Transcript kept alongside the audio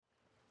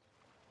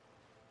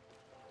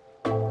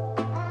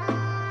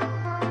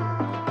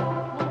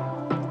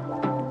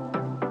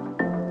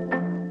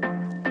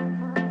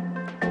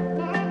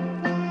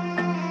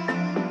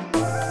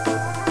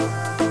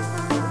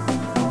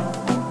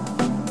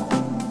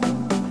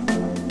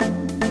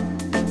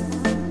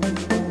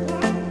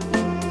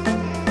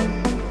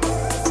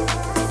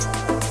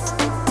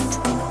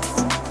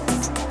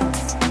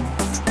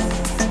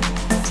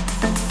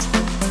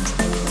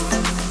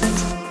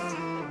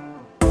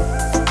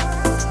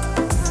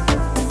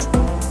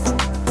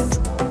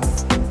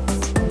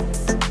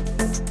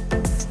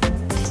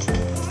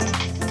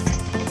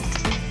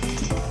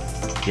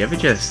you ever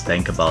just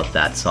think about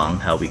that song,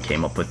 how we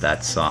came up with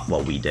that song?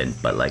 Well, we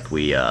didn't, but like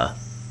we,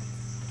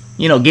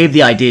 gave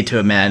the idea to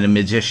a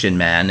magician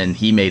man, and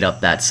he made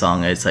up that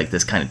song. It's like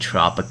this kind of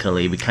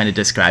tropically, we kind of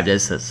described it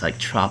as this like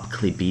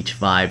tropically beach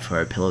vibe for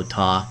our pillow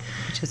talk.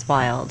 Which is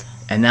wild.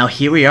 And now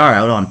here we are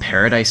out on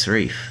Paradise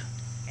Reef.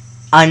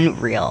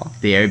 Unreal.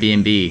 The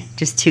Airbnb.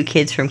 Just two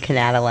kids from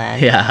Canada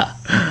land. Yeah.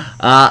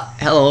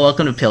 Hello,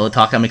 welcome to Pillow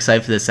Talk. I'm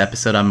excited for this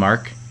episode. I'm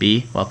Mark.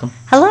 B, welcome.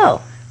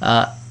 Hello.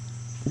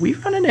 We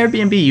run an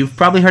Airbnb. You've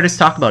probably heard us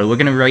talk about it. We're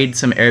going to read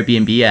some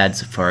Airbnb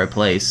ads for our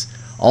place.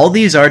 All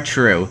these are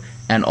true,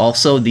 and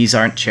also these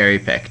aren't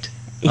cherry-picked.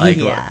 We're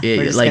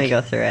just going to go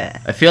through it.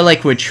 I feel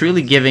like we're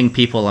truly giving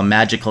people a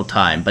magical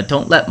time, but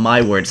don't let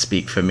my words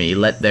speak for me.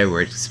 Let their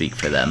words speak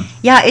for them.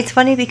 Yeah, it's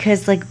funny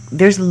because, like,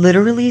 there's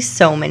literally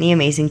so many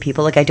amazing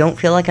people. Like, I don't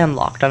feel like I'm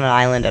locked on an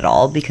island at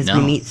all because we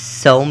meet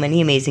so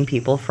many amazing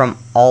people from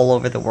all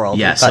over the world.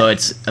 Yeah, so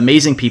it's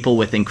amazing people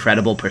with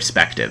incredible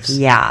perspectives.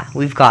 Yeah,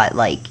 we've got,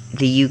 like,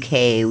 the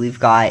UK, we've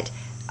got...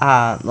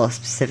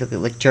 specifically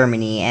like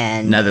Germany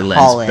and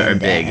Netherlands Holland are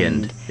big,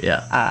 and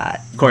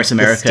of course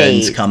Americans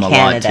States, come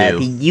Canada, a lot too.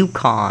 The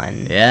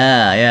Yukon.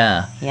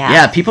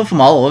 Yeah, people from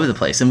all over the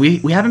place, and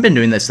we haven't been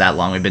doing this that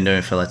long. We've been doing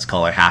it for, let's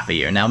call it, half a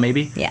year now,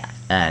 maybe. Yeah.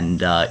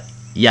 And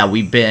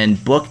we've been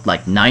booked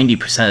like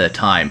 90% of the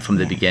time from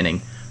the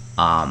beginning,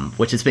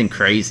 which has been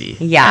crazy.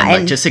 Yeah, and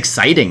like just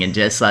exciting, and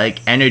just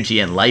like energy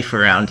and life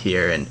around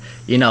here, and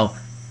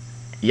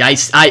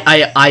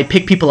I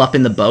pick people up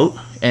in the boat.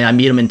 And I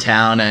meet them in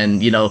town,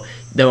 and,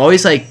 they're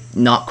always, like,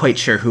 not quite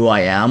sure who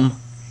I am.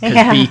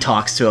 Because B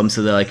talks to them,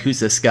 so they're like, who's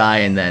this guy?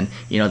 And then,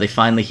 they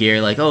finally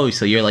hear, like, oh,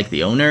 so you're, like,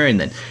 the owner? And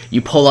then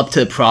you pull up to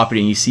the property,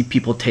 and you see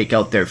people take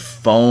out their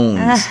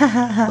phones,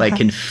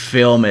 like, and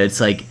film it. It's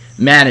like,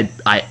 man,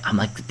 I'm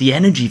like the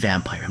energy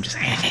vampire. I'm just,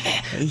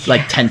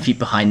 like, 10 feet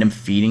behind them,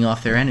 feeding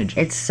off their energy.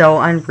 It's so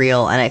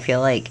unreal, and I feel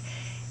like...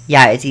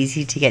 Yeah, it's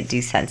easy to get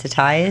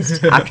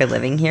desensitized after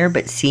living here,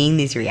 but seeing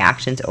these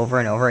reactions over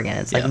and over again,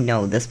 it's like,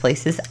 no, this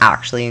place is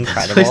actually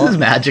incredible. This place is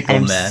magical,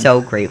 and man. I'm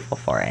so grateful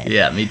for it.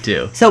 Yeah, me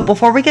too. So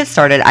before we get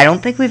started, I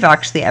don't think we've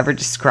actually ever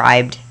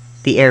described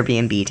the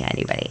Airbnb to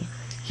anybody.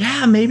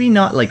 Yeah, maybe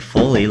not, like,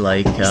 fully,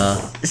 like...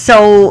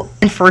 So,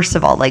 and first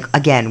of all, like,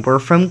 again, we're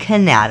from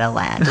Canada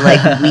land.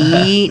 Like,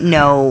 we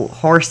know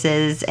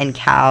horses and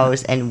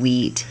cows and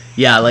wheat.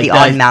 Yeah, like,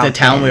 the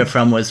town we were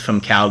from was from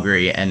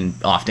Calgary, and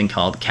often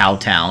called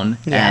Cowtown.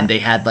 Yeah. And they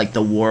had, like,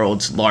 the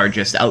world's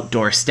largest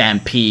outdoor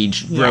stampede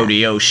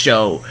rodeo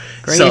show.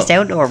 Greatest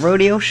outdoor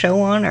rodeo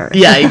show on earth.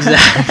 Yeah,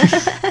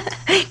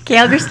 exactly.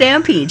 Calgary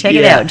Stampede, check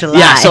it out, July.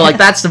 Yeah, so, like,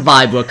 that's the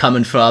vibe we're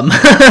coming from.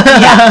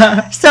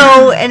 Yeah.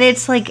 So, and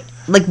it's like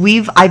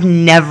I've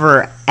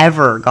never,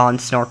 ever gone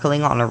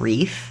snorkeling on a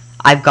reef.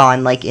 I've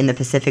gone, like, in the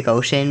Pacific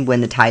Ocean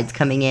when the tide's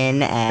coming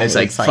in, and it's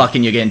like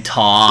fucking you're getting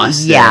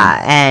tossed.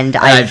 Yeah, and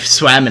I've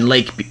swam in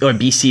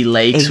BC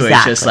lakes where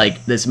it's just,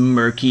 like, this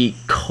murky,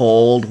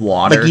 cold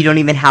water. Like, you don't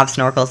even have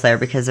snorkels there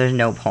because there's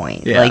no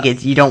point. Yeah.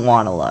 Like, you don't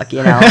want to look,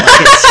 Like,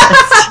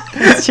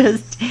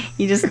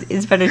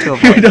 it's better to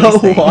avoid You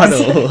don't these want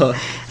things. to look.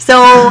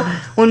 So,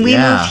 when we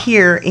moved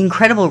here,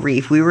 incredible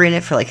reef, we were in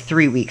it for like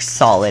 3 weeks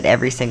solid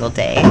every single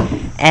day.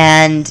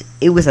 And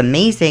it was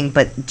amazing,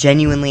 but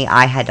genuinely,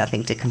 I had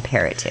nothing to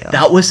compare it to.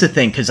 That was the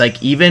thing, because,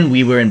 like, even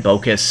we were in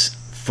Bocas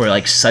for,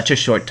 like, such a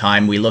short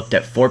time. We looked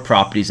at 4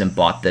 properties and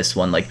bought this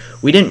one. Like,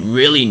 we didn't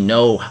really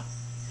know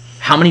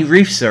how many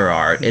reefs there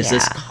are. Is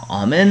this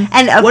common?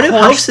 And of what do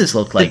course, houses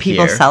look like the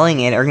people here? selling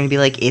it are going to be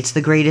like, it's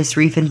the greatest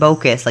reef in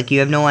Bocas. Like,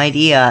 you have no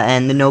idea,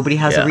 and nobody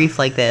has a reef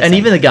like this. And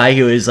even the guy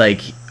who is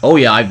like, oh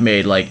yeah, I've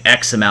made like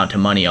X amount of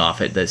money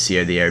off it this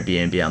year, the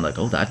Airbnb. I'm like,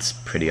 oh, that's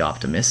pretty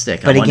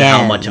optimistic. But I wonder again,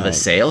 how much of a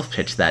sales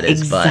pitch that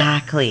is.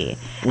 Exactly.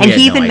 But and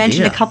he even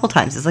mentioned a couple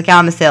times, it's like,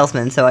 I'm a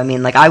salesman, so I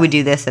mean, like, I would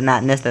do this and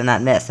that and this and that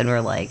and this. And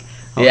we're like,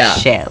 oh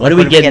shit. What are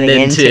we getting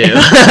into?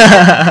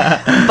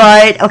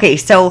 But, okay,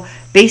 so...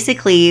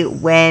 Basically,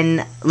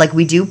 when, like,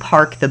 we do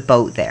park the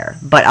boat there,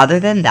 but other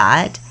than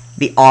that,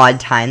 the odd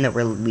time that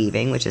we're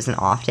leaving, which isn't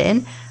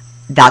often,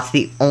 that's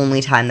the only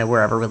time that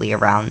we're ever really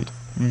around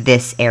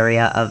this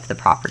area of the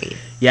property.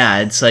 Yeah,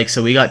 it's like,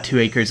 so we got 2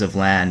 acres of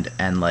land,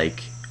 and,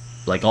 like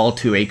all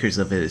 2 acres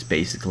of it is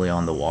basically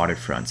on the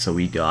waterfront, so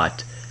we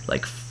got,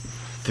 like,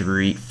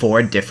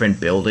 4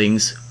 different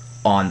buildings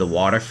on the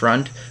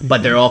waterfront,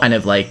 but they're all kind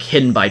of like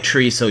hidden by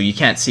trees, so you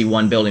can't see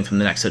one building from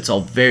the next, so it's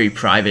all very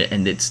private,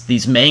 and it's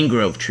these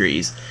mangrove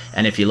trees,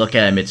 and if you look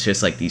at them, it's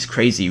just like these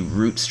crazy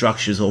root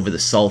structures over the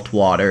salt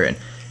water, and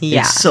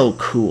it's so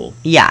cool.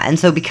 Yeah, and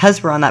so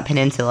because we're on that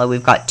peninsula,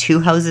 we've got 2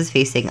 houses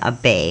facing a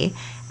bay,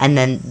 and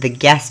then the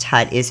guest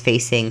hut is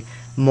facing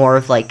more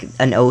of like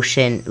an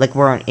ocean, like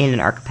we're in an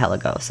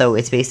archipelago, so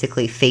it's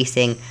basically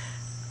facing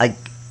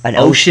an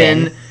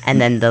ocean and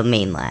then the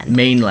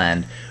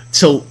mainland.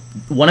 So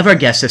one of our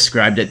guests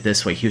described it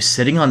this way. He was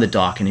sitting on the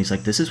dock, and he's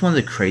like, this is one of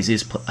the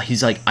craziest...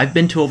 He's like, I've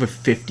been to over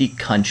 50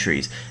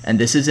 countries, and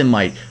this is in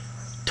my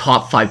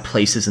top 5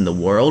 places in the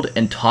world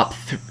and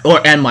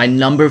and my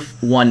number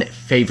 1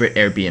 favorite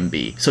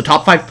Airbnb. So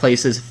top 5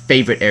 places,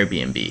 favorite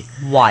Airbnb.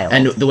 Wild.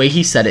 And the way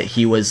he said it,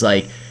 he was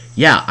like,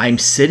 yeah, I'm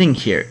sitting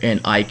here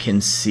and I can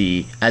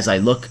see, as I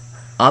look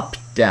up,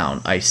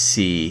 down, I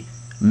see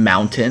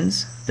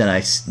mountains. Then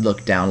I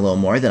look down a little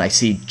more. Then I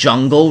see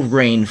jungle,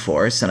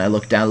 rainforest. And I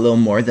look down a little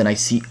more. Then I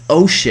see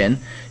ocean.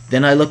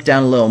 Then I look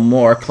down a little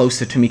more,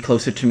 closer to me,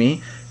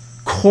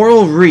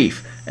 coral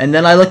reef. And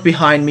then I look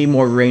behind me,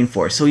 more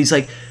rainforest. So he's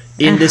like,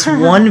 in this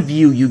one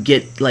view, you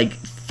get like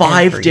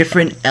 5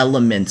 different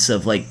elements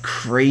of like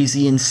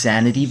crazy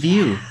insanity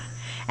view.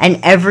 And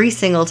every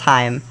single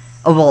time,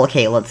 oh, well,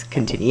 okay, let's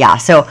continue. Yeah,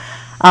 so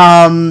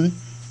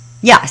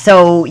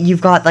so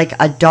you've got like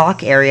a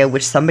dock area,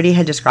 which somebody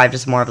had described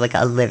as more of like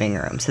a living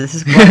room. So this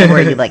is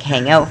where you like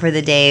hang out for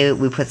the day.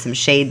 We put some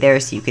shade there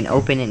so you can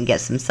open it and get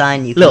some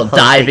sun. You can little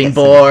diving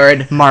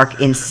board.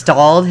 Mark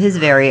installed his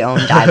very own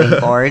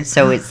diving board.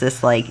 So it's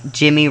this like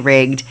Jimmy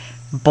rigged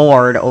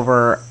board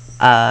over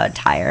a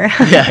tire.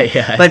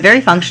 Yeah. But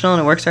very functional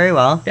and it works very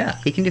well. Yeah.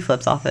 He can do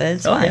flips off it.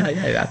 It's fine.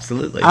 Yeah,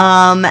 absolutely.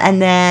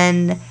 And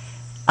then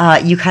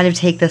you kind of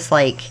take this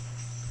like,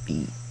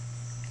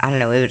 I don't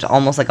know, it was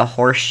almost like a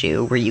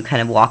horseshoe where you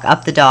kind of walk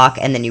up the dock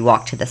and then you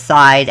walk to the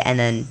side and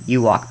then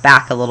you walk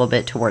back a little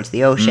bit towards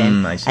the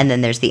ocean and then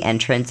there's the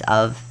entrance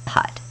of the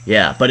hut.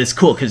 Yeah, but it's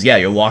cool because,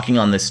 you're walking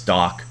on this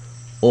dock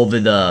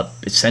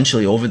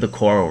essentially over the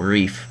coral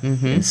reef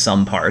in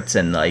some parts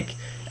and then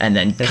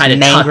kind of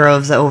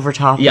mangroves over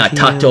top. Yeah,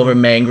 tucked over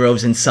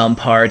mangroves in some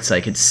parts.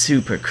 Like, it's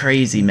super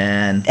crazy,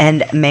 man.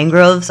 And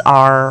mangroves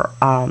are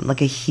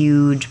like a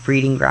huge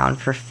breeding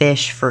ground for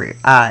fish, for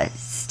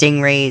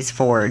stingrays,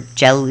 for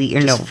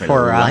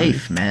for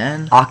life,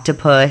 man.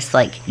 Octopus,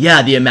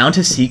 the amount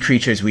of sea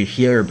creatures we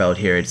hear about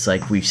here. It's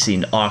like we've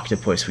seen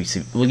octopus. We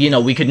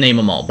could name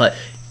them all, but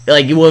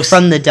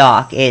from the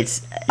dock,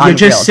 it's you're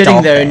just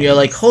sitting there and you're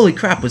like, holy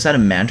crap, was that a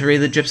manta ray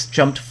that just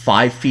jumped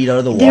 5 feet out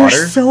of the water?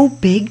 They're so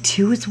big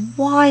too. It's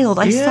wild.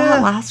 I saw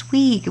it last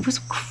week. It was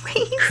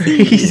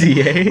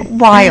crazy, eh?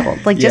 Wild,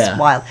 just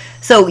wild.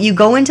 So you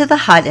go into the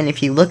hut, and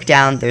if you look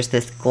down, there's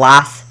this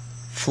glass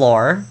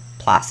floor.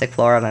 Plastic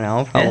floor, I don't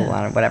know, probably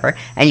whatever,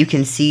 and you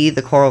can see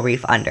the coral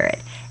reef under it.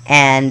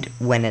 And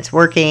when it's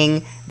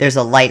working, there's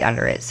a light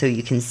under it, so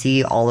you can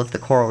see all of the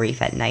coral reef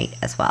at night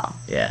as well.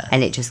 Yeah.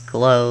 And it just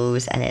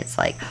glows, and it's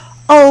like,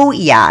 oh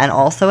yeah. And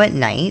also at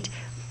night,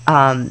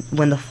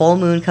 when the full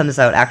moon comes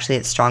out, actually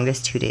it's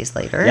strongest 2 days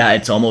later. Yeah,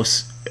 it's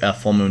almost a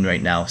full moon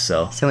right now,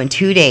 so. So in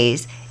 2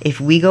 days,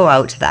 if we go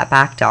out to that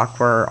back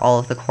dock where all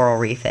of the coral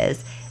reef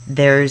is,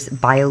 there's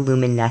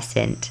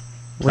bioluminescent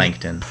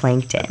plankton,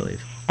 I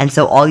believe. And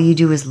so all you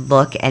do is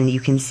look, and you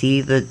can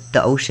see the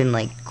ocean,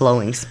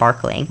 glowing,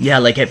 sparkling.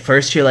 Yeah, at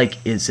first you're like,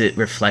 is it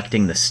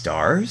reflecting the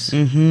stars?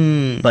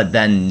 Mm-hmm. But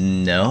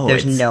then, no.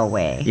 There's no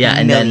way. Yeah,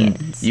 and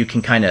Millions. then you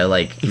can kind of,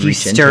 if you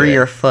stir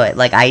your foot,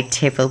 I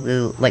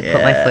typically,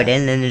 put my foot in,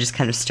 and then just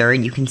kind of stir,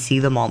 and you can see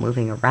them all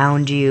moving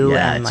around you.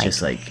 Yeah, and, it's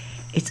just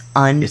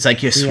it's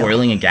like you're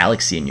swirling a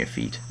galaxy in your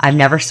feet. I've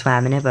never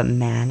swam in it, but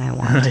man, I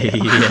want to.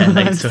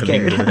 I'm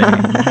scared.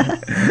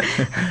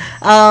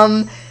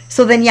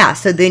 So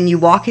then you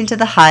walk into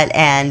the hut,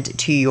 and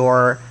to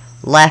your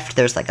left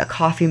there's a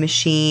coffee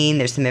machine.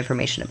 There's some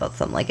information about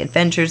some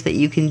adventures that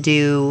you can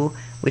do,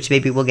 which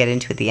maybe we'll get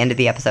into at the end of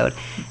the episode.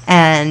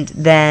 And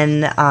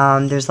then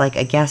there's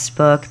a guest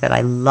book that I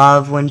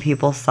love when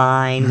people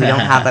sign. We don't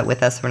have that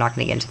with us, so we're not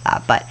going to get into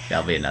that, but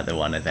that'll be another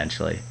one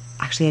eventually.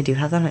 Actually, I do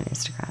have that on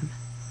Instagram,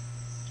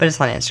 but it's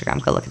on Instagram.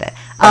 Go look at it.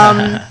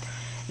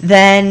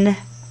 And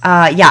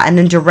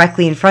then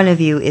directly in front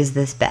of you is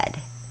this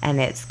bed. And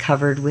it's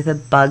covered with a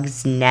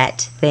bug's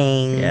net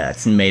thing. Yeah,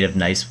 it's made of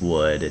nice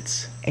wood.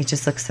 It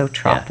just looks so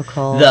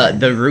tropical. Yeah.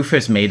 The roof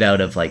is made out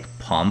of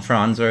palm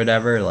fronds or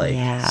whatever.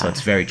 So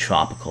it's very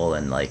tropical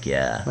and looks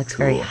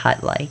cool. Very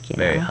hut-like.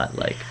 Very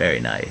hut-like. Very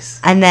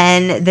nice. And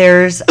then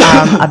there's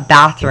a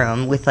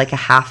bathroom with a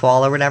half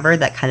wall or whatever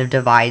that kind of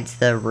divides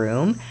the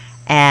room.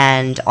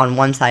 And on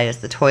one side is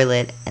the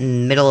toilet, and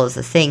in the middle is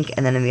the sink,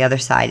 and then on the other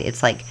side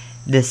it's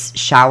this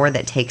shower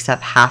that takes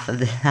up half of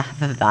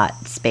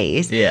that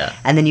space. Yeah.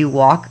 And then you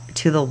walk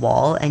to the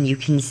wall, and you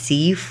can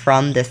see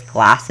from this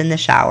glass in the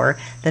shower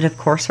that, of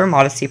course, for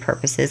modesty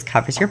purposes,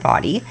 covers your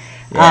body.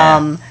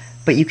 Yeah.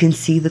 But you can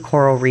see the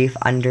coral reef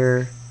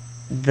under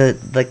the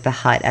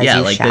hut as you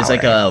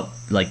shower.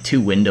 There's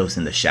 2 windows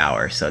in the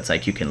shower, so it's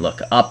you can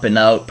look up and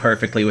out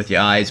perfectly with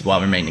your eyes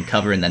while remaining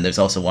covered, and then there's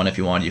also one if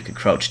you want you could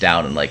crouch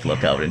down and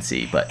look out and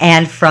see.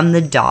 And from the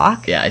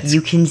dock,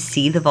 you can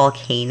see the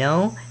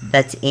volcano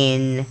that's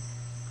in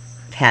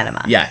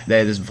Panama. Yeah,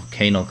 there's a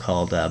volcano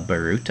called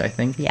Beirut, I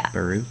think. Yeah.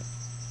 Beirut.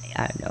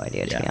 I have no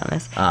idea, to be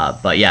honest.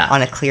 But yeah.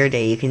 On a clear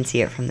day, you can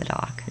see it from the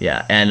dock.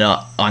 Yeah, and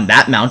on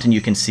that mountain,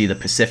 you can see the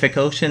Pacific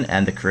Ocean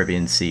and the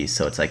Caribbean Sea.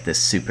 So it's this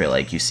super,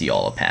 you see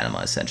all of Panama,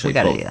 essentially,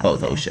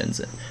 both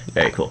oceans.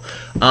 Very cool.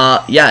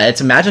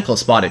 It's a magical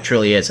spot. It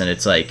truly is. And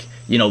it's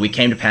we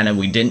came to Panama,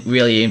 we didn't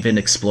really even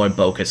explore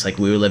Bocas.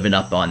 We were living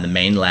up on the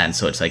mainland,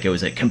 so it's it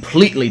was a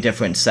completely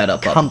different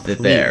setup up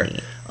there.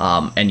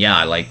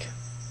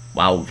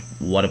 wow,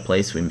 what a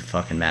place we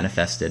fucking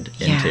manifested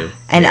into.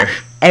 And here.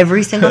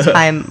 every single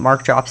time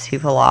Mark drops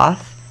people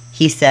off,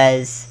 he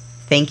says,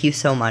 thank you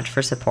so much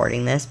for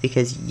supporting this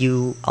because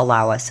you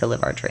allow us to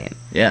live our dream.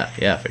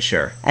 Yeah, for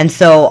sure. And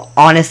so,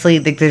 honestly,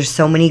 there's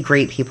so many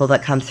great people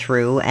that come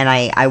through, and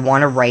I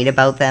want to write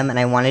about them, and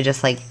I want to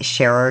just, like,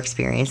 share our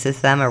experiences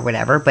with them or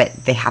whatever, but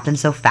they happen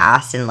so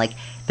fast, and, like,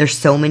 there's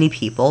so many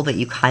people that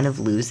you kind of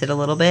lose it a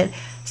little bit.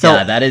 So,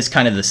 yeah, that is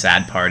kind of the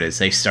sad part, is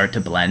they start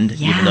to blend,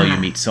 even though you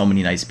meet so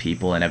many nice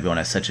people and everyone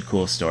has such a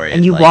cool story.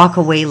 And you walk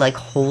away like,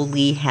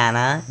 holy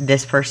Hannah,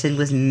 this person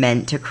was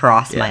meant to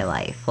cross my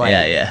life. Like,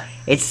 yeah.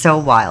 It's so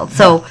wild.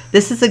 So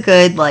this is a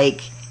good,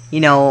 like, you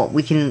know,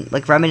 we can,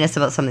 like, reminisce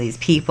about some of these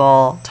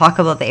people, talk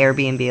about the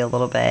Airbnb a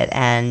little bit,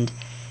 and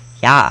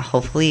yeah,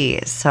 hopefully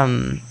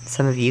some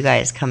of you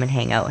guys come and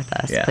hang out with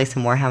us, play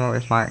some Warhammer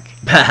with Mark.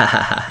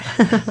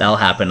 That'll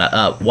happen.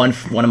 One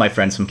of my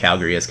friends from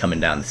Calgary is coming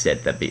down to stay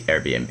at the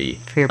Airbnb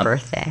for your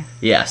birthday.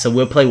 Yeah, so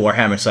we'll play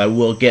Warhammer. So I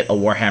will get a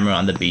Warhammer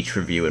on the beach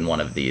review in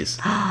one of these.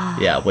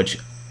 Yeah, which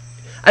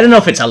I don't know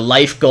if it's a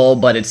life goal,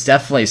 but it's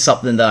definitely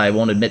something that I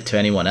won't admit to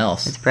anyone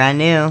else. It's brand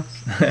new.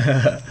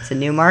 It's a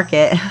new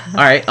market.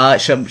 All right,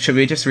 should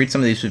we just read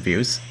some of these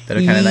reviews that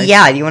are kind of nice?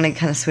 Yeah, do you want to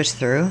kind of switch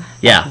through?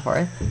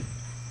 Yeah.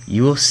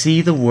 You will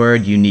see the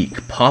word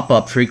unique pop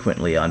up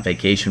frequently on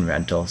vacation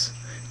rentals,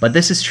 but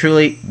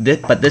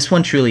this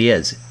one truly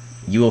is.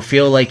 You will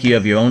feel like you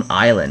have your own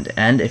island,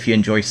 and if you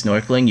enjoy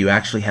snorkeling, you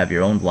actually have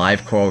your own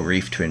live coral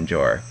reef to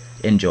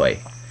enjoy.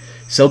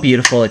 So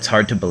beautiful, it's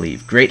hard to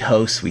believe. Great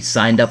hosts. We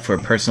signed up for a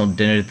personal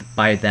dinner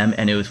by them,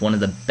 and it was one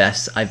of the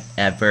best I've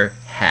ever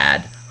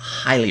had.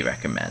 Highly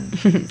recommend.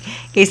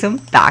 Okay, some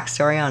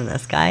backstory on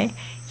this guy.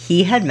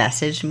 He had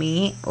messaged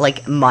me,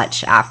 like,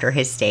 much after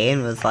his stay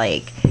and was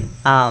like,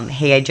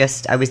 hey,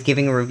 I was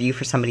giving a review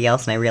for somebody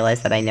else and I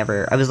realized that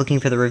I was looking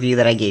for the review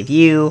that I gave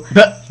you.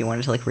 He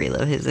wanted to, like,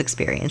 relive his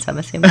experience, I'm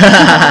assuming.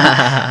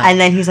 And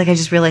then he's like, I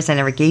just realized I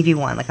never gave you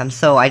one. Like,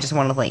 I just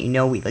wanted to let you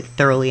know we, like,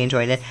 thoroughly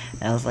enjoyed it.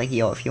 And I was like,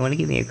 yo, if you want to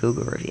give me a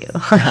Google review,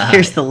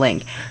 here's the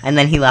link. And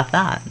then he left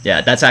that.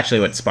 Yeah, that's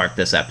actually what sparked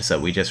this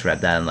episode. We just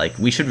read that and, like,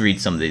 we should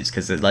read some of these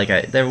because,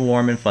 like, they're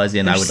warm and fuzzy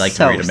and I would like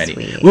to read them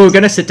anyway. We were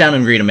going to sit down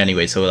and read them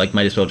anyway, so, like,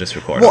 might as well just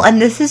record them.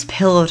 And this is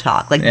pillow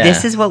talk. Like,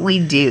 this is what we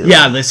do.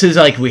 Yeah, this is,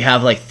 like, we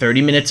have, like,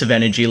 30 minutes of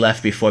energy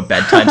left before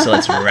bedtime, so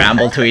let's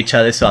ramble to each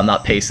other so I'm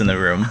not pacing the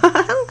room.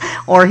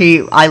 Or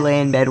I lay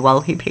in bed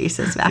while he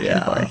paces back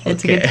and forth.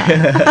 It's a good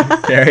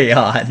time. Very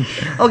odd.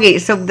 Okay,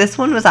 so this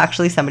one was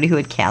actually somebody who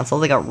had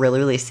canceled. They got really,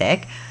 really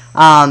sick.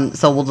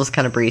 So we'll just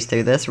kind of breeze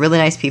through this. Really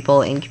nice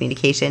people in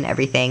communication,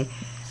 everything.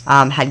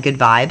 Had good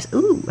vibes.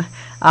 Ooh.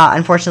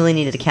 Unfortunately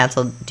needed to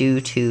cancel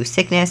due to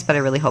sickness, but I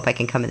really hope I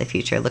can come in the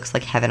future. It looks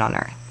like heaven on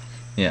earth.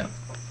 Yeah.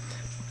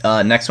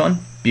 Next one.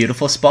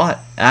 Beautiful spot.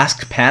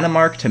 Ask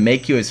Panamark to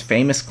make you his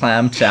famous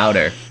clam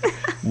chowder.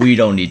 We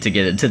don't need to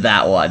get into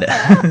that one.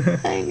 Oh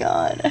my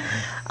god.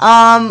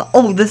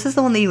 This is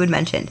the one that you had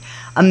mentioned.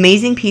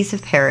 Amazing piece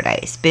of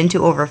paradise. Been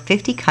to over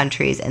 50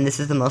 countries, and this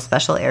is the most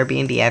special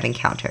Airbnb I've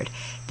encountered.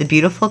 The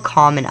beautiful,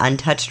 calm, and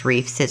untouched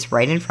reef sits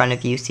right in front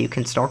of you, so you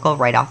can snorkel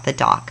right off the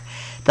dock.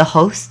 The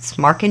hosts,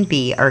 Mark and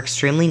B, are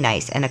extremely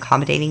nice and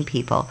accommodating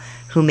people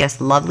who made us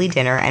lovely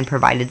dinner and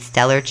provided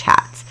stellar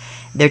chats.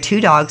 Their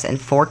 2 dogs and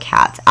 4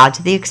 cats add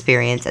to the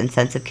experience and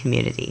sense of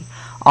community.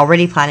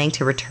 Already planning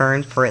to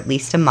return for at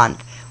least a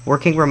month.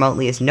 Working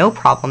remotely is no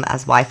problem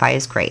as Wi-Fi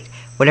is great.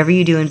 Whatever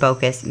you do in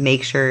Bocas,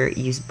 make sure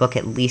you book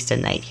at least a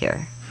night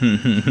here.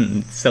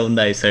 So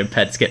nice our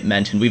pets get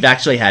mentioned. We've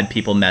actually had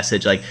people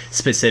message, like,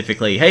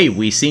 specifically, hey,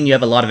 we've seen you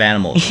have a lot of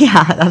animals.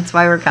 Yeah, that's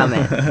why we're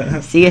coming.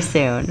 See you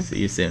soon. See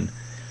you soon.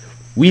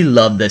 We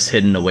love this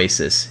hidden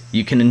oasis.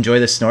 You can enjoy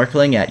the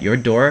snorkeling at your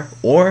door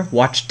or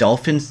watch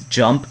dolphins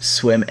jump,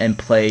 swim, and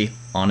play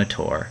on a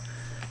tour.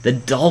 The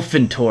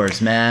dolphin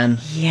tours, man.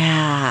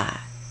 Yeah.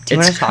 Do you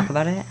want to talk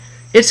about it?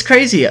 It's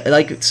crazy.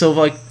 Like,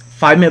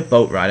 5-minute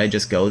boat ride, I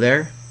just go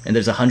there, and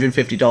there's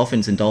 150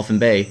 dolphins in Dolphin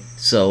Bay,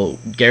 so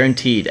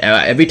guaranteed.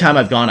 Every time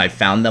I've gone, I've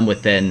found them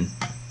within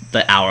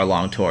the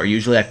hour-long tour.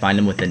 Usually I find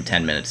them within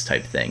 10 minutes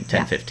type thing,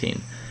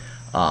 15.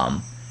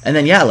 And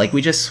then,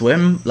 we just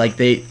swim. Like,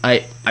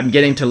 I'm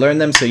getting to learn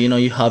them, so,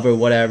 you hover,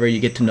 whatever,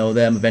 you get to know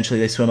them. Eventually,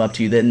 they swim up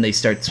to you, then they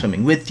start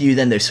swimming with you,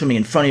 then they're swimming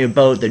in front of your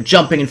boat, they're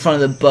jumping in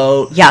front of the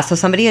boat. Yeah, so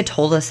somebody had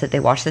told us that they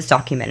watched this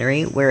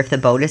documentary where if the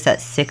boat is at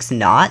 6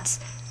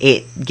 knots,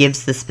 it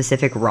gives the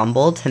specific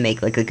rumble to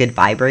make, like, a good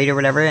vibrate or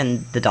whatever,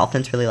 and the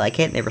dolphins really like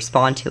it, and they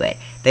respond to it.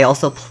 They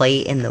also play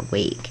in the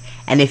wake.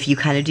 And if you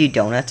kind of do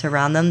donuts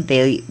around them,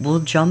 they will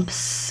jump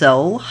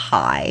so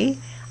high.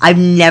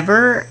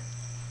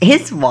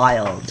 It's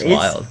wild. It's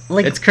wild.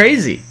 Like, it's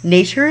crazy.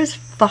 Nature is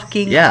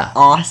fucking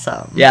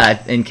awesome.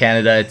 Yeah, in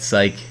Canada, it's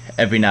like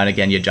every now and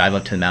again you drive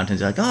up to the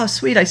mountains, you're like, oh,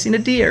 sweet, I seen a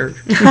deer.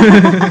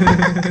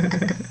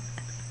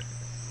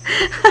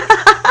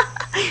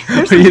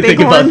 What do you think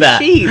about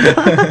that? Sheep.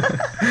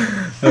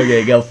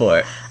 Okay, go for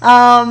it.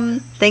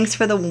 Thanks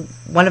for the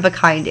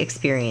one-of-a-kind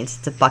experience.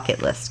 It's a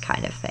bucket list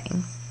kind of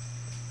thing.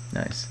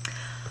 Nice.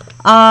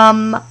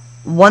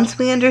 Once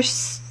we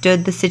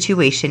understood the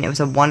situation, it was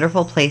a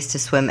wonderful place to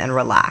swim and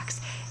relax.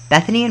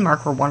 Bethany and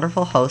Mark were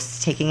wonderful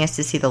hosts, taking us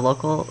to see the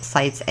local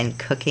sights and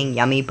cooking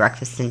yummy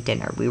breakfast and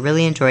dinner. We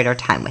really enjoyed our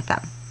time with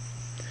them.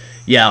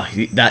 Yeah,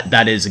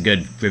 that is a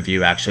good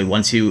review, actually.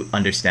 Once you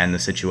understand the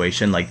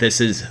situation, like, this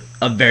is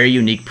a very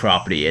unique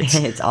property. It's,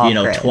 It's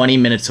off-grid. 20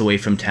 minutes away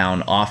from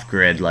town,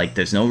 off-grid. Like,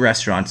 there's no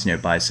restaurants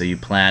nearby, so you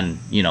plan,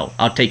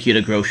 I'll take you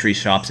to grocery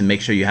shops and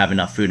make sure you have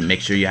enough food and make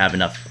sure you have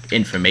enough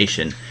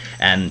information.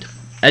 And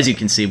as you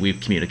can see, we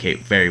communicate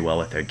very well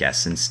with our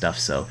guests and stuff,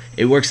 so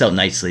it works out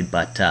nicely.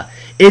 But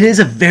it is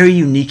a very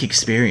unique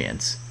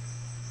experience.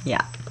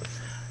 Yeah.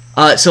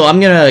 So I'm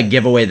going to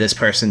give away this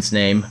person's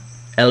name.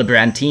 El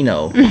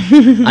Brantino.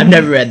 I've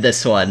never read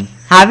this one.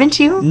 Haven't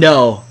you?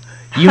 No.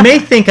 You may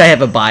think I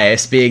have a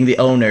bias, being the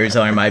owners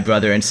are my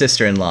brother and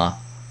sister-in-law,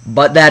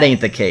 but that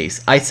ain't the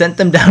case. I sent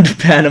them down to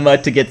Panama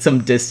to get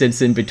some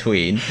distance in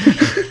between.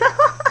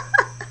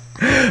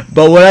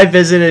 But when I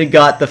visited and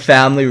got the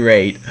family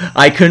rate,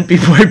 I couldn't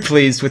be more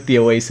pleased with the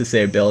oasis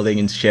they're building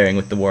and sharing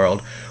with the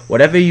world.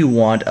 Whatever you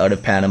want out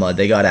of Panama,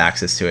 they got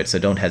access to it, so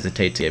don't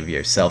hesitate to give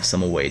yourself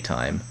some away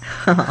time.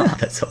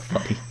 That's so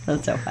funny.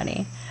 That's so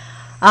funny.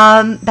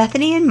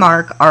 Bethany and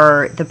Mark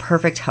are the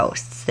perfect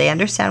hosts. They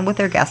understand what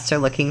their guests are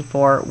looking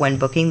for when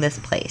booking this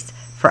place.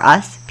 For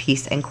us,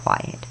 peace and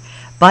quiet,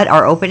 but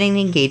are open and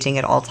engaging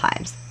at all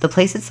times. The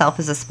place itself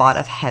is a spot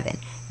of heaven.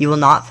 You will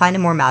not find a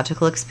more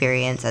magical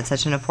experience at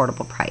such an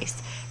affordable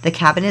price. The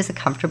cabin is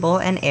comfortable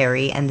and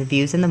airy, and the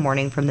views in the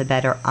morning from the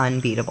bed are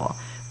unbeatable.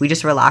 We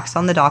just relaxed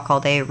on the dock all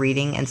day,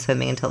 reading and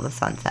swimming until the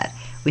sunset.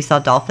 We saw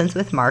dolphins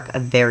with Mark, a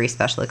very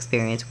special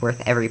experience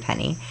worth every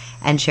penny,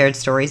 and shared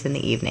stories in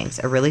the evenings.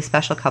 A really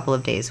special couple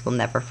of days we'll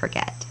never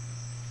forget.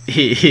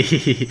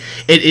 It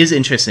is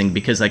interesting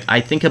because, like,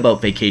 I think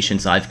about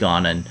vacations I've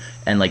gone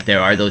and like,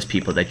 there are those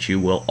people that you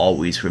will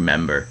always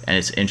remember, and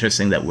it's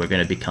interesting that we're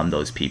going to become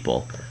those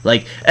people.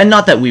 Like, and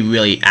not that we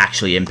really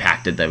actually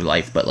impacted their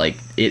life, but, like,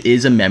 it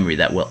is a memory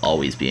that will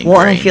always be ingrained.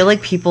 Well, and I feel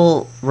like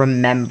people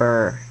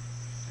remember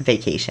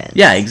vacations.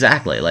 Yeah,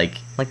 exactly. Like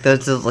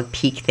those like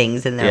peak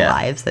things in their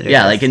lives that are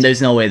like, and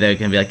there's no way they're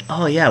gonna be like,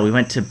 oh yeah, we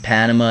went to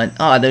Panama and,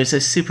 oh, there's a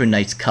super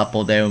nice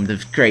couple there with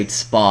a great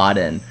spot.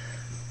 And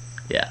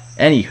yeah,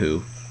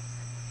 anywho,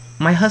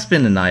 my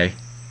husband and I,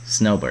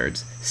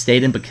 snowbirds,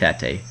 stayed in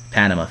Boquete,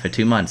 Panama for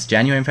 2 months,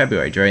 January and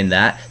February. During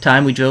that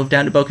time, we drove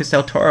down to Bocas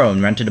del Toro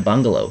and rented a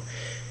bungalow.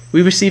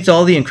 We received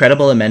all the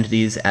incredible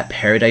amenities at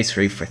Paradise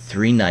Reef for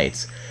 3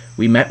 nights.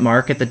 We met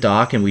Mark at the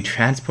dock and we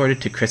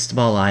transported to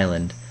Cristobal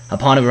Island.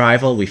 Upon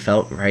arrival, we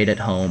felt right at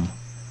home.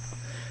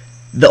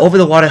 The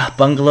over-the-water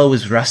bungalow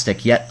was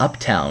rustic, yet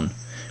uptown.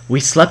 We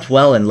slept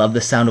well and loved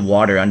the sound of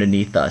water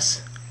underneath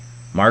us.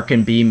 Mark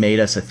and B made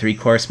us a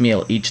 3-course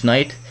meal each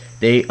night.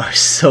 They are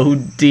so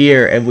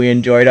dear, and we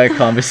enjoyed our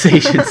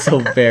conversation so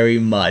very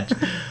much.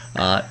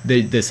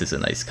 This is a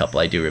nice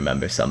couple. I do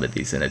remember some of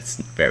these, and it's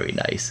very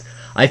nice.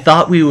 I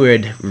thought we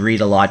would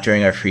read a lot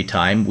during our free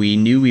time. We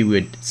knew we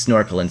would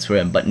snorkel and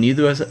swim, but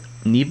neither of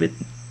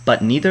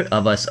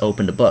us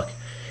opened a book.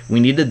 We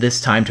needed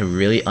this time to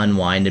really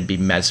unwind and be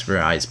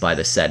mesmerized by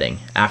the setting.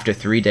 After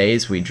 3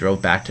 days, we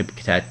drove back to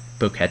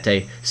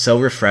Boquete, so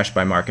refreshed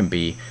by Mark and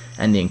B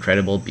and the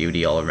incredible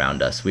beauty all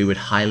around us. We would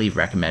highly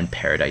recommend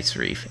Paradise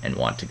Reef and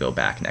want to go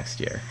back next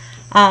year.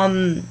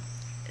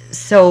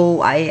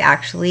 So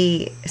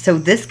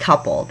this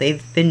couple,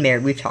 they've been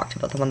married. We've talked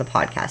about them on the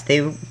podcast.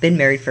 They've been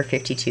married for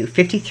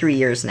 53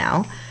 years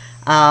now.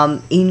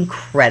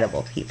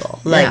 Incredible people.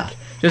 Yeah.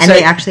 And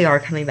they actually are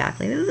coming back.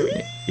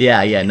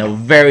 No,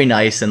 very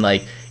nice. And,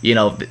 like,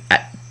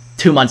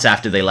 2 months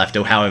after they left,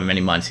 or however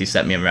many months, he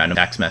sent me around a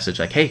text message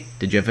like, hey,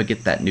 did you ever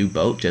get that new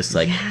boat? Just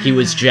like, he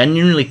was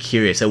genuinely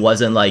curious. It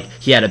wasn't like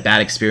he had a bad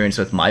experience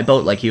with my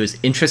boat. Like, he was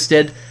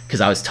interested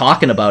because I was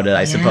talking about it,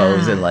 I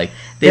suppose. And, like,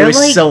 they're were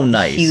like so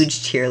nice. Huge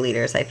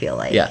cheerleaders, I feel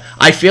like. Yeah.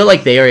 I feel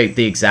like they are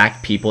the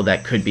exact people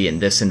that could be in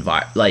this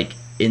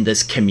in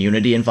this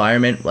community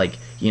environment. Like,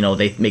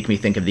 they make me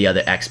think of the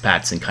other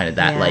expats and kind of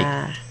that, like,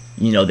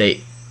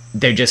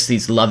 they're just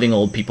these loving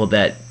old people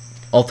that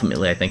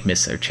ultimately I think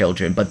miss their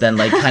children, but then,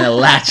 like, kind of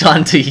latch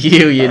onto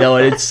you,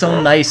 and it's so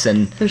nice.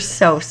 And they're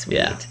so sweet.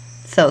 Yeah.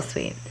 So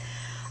sweet.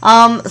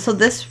 So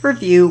this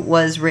review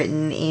was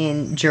written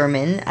in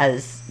German,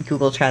 as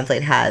Google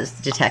Translate has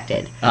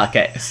detected.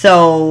 Okay.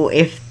 So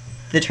if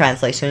the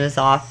translation is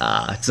off,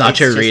 it's not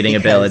your reading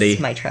ability.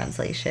 My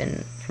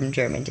translation from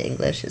German to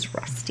English is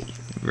rusty.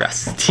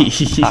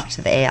 Talk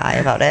to the AI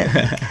about it.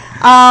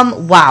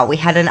 Wow, we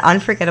had an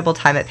unforgettable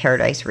time at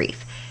Paradise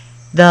Reef.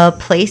 The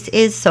place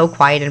is so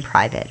quiet and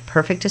private,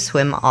 perfect to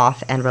swim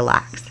off and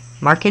relax.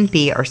 Mark and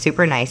B are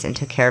super nice and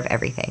took care of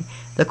everything.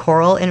 The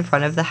coral in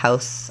front of the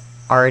house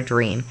are a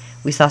dream.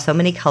 We saw so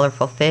many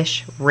colorful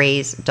fish,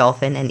 rays,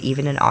 dolphin, and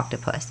even an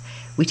octopus.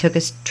 We took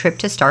a trip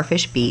to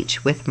Starfish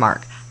Beach with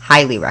Mark.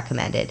 Highly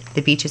recommended.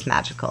 The beach is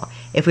magical.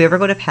 If we ever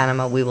go to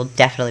Panama, we will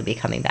definitely be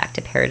coming back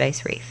to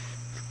Paradise Reef.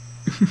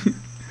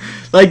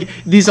 Like,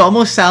 these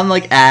almost sound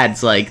like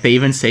ads. Like, they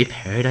even say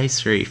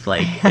Paradise Reef.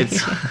 Like,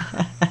 it's...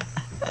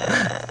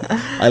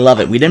 I love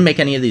it. We didn't make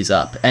any of these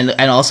up, and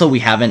also we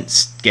haven't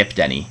skipped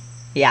any.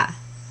 Yeah.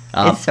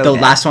 It's so the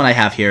good. last one I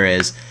have here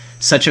is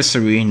such a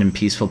serene and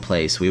peaceful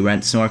place. We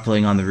went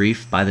snorkeling on the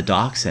reef by the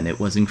docks, and it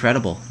was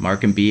incredible.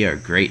 Mark and B are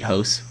great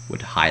hosts.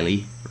 Would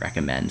highly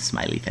recommend.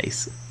 Smiley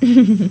face.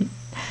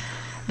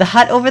 The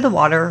hut over the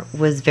water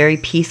was very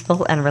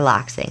peaceful and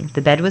relaxing.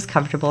 The bed was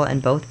comfortable,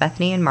 and both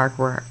Bethany and Mark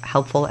were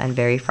helpful and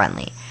very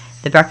friendly.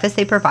 The breakfast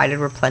they provided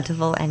were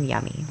plentiful and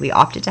yummy. We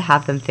opted to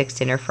have them fix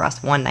dinner for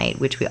us one night,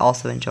 which we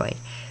also enjoyed.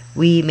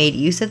 We made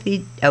use of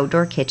the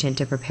outdoor kitchen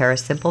to prepare a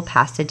simple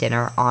pasta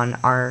dinner on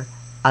our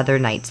other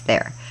nights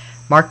there.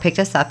 Mark picked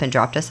us up and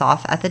dropped us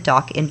off at the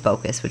dock in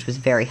Bocas, which was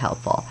very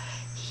helpful.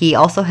 He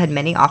also had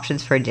many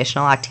options for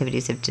additional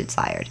activities if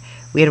desired.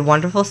 We had a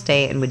wonderful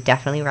stay and would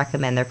definitely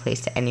recommend their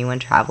place to anyone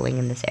traveling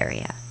in this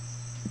area.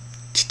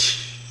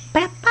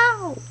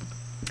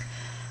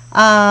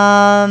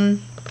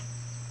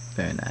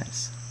 Very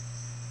nice.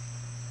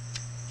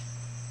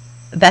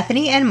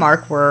 Bethany and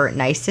Mark were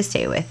nice to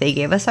stay with. They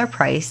gave us our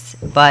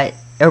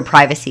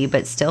privacy,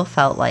 but still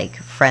felt like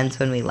friends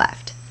when we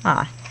left.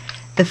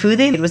 The food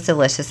they made was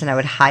delicious, and I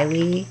would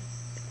highly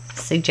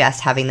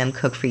suggest having them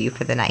cook for you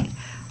for the night.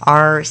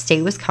 Our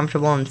stay was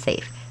comfortable and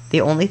safe.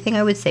 The only thing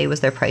I would say was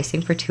their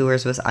pricing for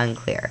tours was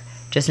unclear.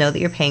 Just know that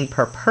you're paying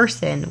per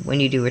person when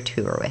you do a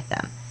tour with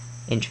them.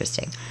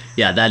 Interesting.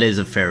 Yeah, that is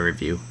a fair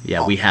review.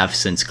 Yeah, we have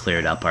since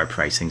cleared up our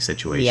pricing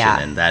situation,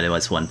 and that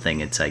was one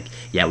thing. It's like,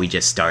 yeah, we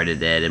just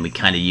started it, and we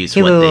kind of used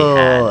what they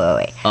had.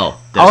 Wait. Oh,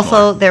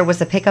 also, there was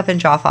a pickup and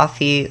drop-off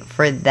fee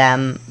for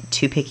them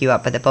to pick you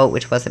up at the boat,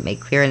 which wasn't made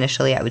clear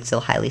initially. I would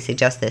still highly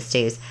suggest this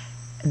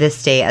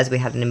stay, as we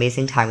had an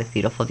amazing time with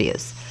beautiful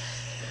views.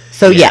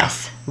 So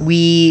yes,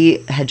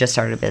 we had just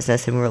started a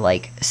business, and we were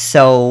like,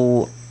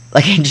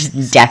 there's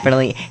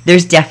definitely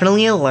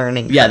a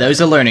learning curve. Yeah, there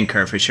was a learning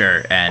curve for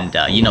sure, and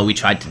we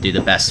tried to do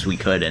the best we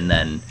could, and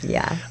then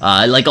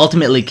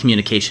ultimately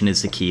communication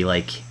is the key.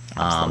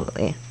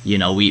 Absolutely.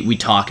 We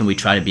talk and we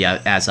try to be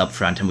as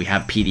upfront, and we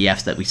have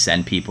PDFs that we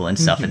send people and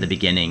stuff at the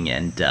beginning,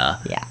 and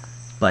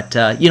But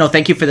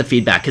thank you for the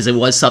feedback, because it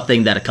was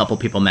something that a couple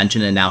people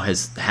mentioned, and now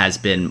has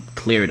been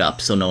cleared up,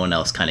 so no one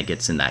else kind of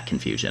gets in that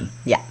confusion.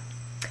 Yeah.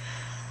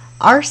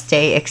 Our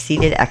stay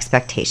exceeded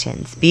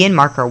expectations. B and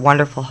Mark are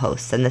wonderful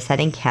hosts, and the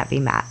setting can't be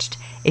matched.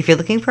 If you're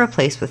looking for a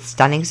place with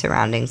stunning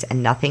surroundings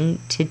and nothing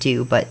to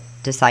do but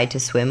decide to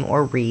swim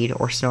or read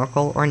or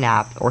snorkel or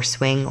nap or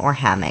swing or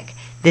hammock,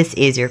 this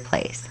is your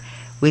place.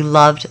 We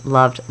loved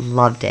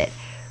it.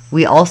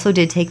 We also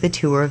did take the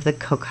tour of the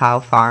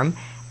cacao farm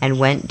and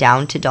went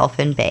down to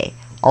Dolphin Bay.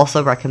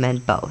 Also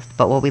recommend both,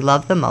 but what we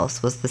loved the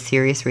most was the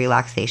serious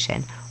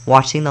relaxation,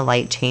 watching the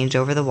light change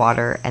over the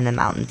water and the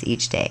mountains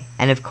each day.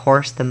 And of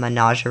course, the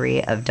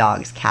menagerie of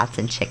dogs, cats,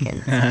 and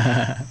chickens.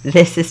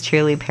 This is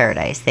truly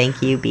paradise.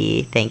 Thank you,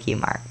 B. Thank you,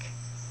 Mark.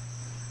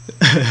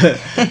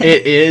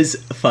 It is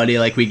funny.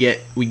 Like, we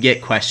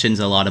get questions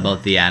a lot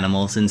about the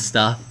animals and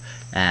stuff.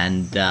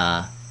 And,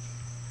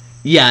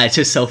 it's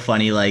just so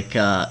funny. Like,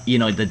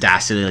 the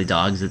dastardly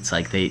dogs, it's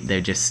like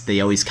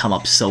they always come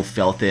up so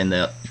filthy,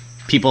 and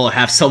people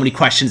have so many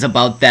questions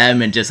about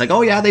them, and just like,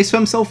 oh yeah, they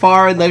swim so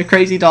far, and they're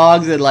crazy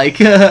dogs, and like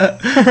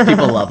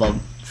people love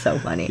them. So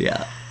funny.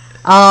 Yeah.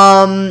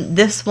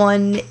 This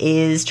one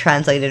is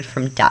translated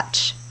from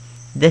Dutch.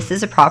 This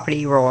is a property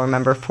you will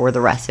remember for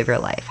the rest of your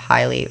life.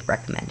 Highly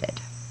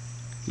recommended.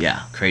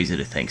 Yeah, crazy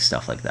to think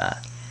stuff like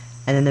that.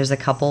 And then there's a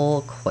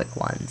couple quick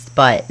ones,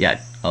 but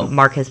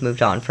Mark has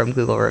moved on from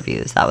Google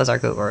reviews. That was our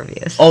Google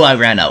reviews. Oh, I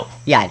ran out.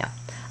 Yeah, I know.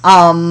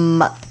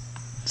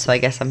 So I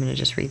guess I'm going to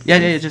just read these.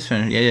 Yeah, just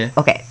finish. Yeah.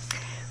 Okay.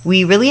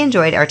 We really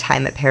enjoyed our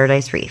time at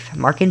Paradise Reef.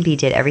 Mark and B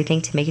did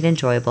everything to make it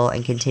enjoyable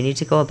and continued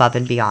to go above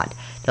and beyond.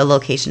 The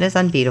location is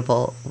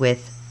unbeatable,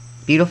 with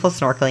beautiful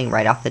snorkeling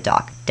right off the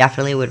dock.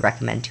 Definitely would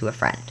recommend to a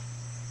friend.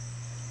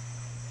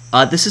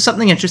 This is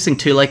something interesting,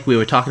 too, like we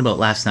were talking about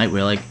last night. We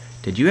were like,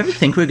 did you ever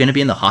think we were going to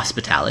be in the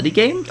hospitality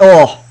game?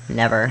 Oh,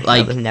 never.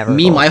 Like, that was never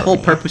my whole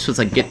purpose was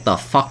like, get the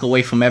fuck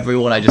away from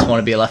everyone. I just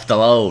want to be left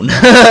alone.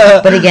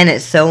 But again,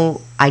 it's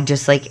so, I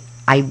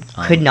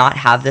could not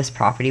have this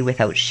property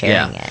without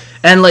sharing it.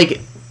 And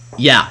like,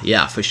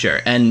 yeah, for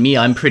sure. And me,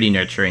 I'm pretty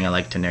nurturing. I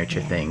like to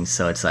nurture things.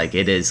 So it's like,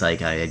 it is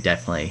like, I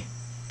definitely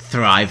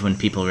thrive when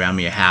people around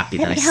me are happy.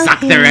 Then I suck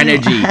their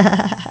energy.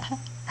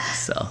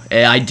 So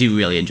I do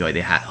really enjoy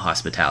the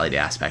hospitality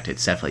aspect.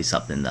 It's definitely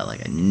something that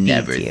like I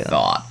never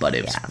thought, but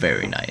it was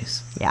very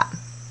nice. Yeah.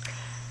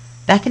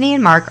 Bethany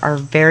and Mark are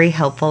very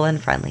helpful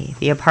and friendly.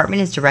 The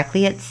apartment is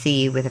directly at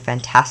sea with a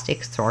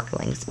fantastic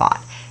snorkeling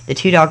spot. The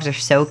two dogs are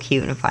so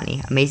cute and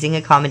funny. Amazing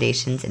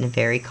accommodations in a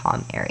very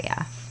calm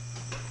area.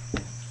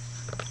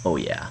 Oh,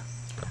 yeah.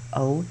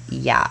 Oh,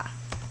 yeah.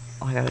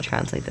 Oh, I gotta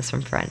translate this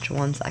from French.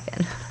 1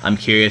 second. I'm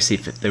curious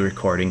if the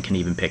recording can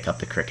even pick up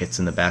the crickets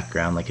in the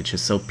background. Like, it's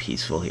just so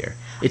peaceful here.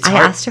 I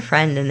asked a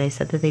friend, and they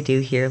said that they do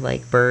hear,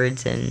 like,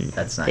 birds and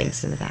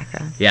things in the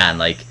background. Yeah, and,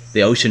 like,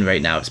 the ocean right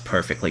now is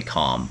perfectly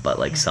calm, but,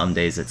 like, some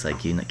days it's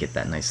like you get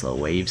that nice little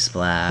wave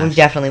splash. We've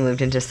definitely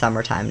moved into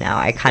summertime now.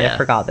 I kind of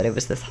forgot that it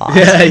was this hot.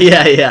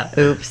 Yeah.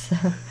 Oops.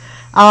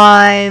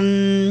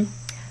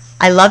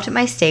 I loved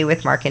my stay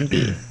with Mark and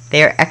B.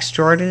 They are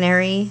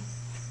extraordinary.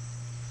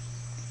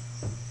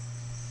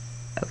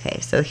 Okay,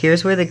 so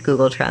here's where the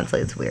Google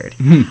Translate's weird.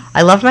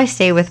 I loved my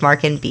stay with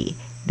Mark and B.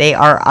 They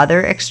are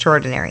other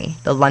extraordinary.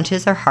 The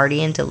lunches are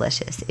hearty and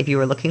delicious. If you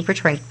were looking for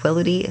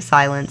tranquility,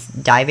 silence,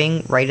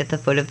 diving right at the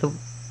foot of the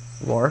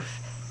wharf,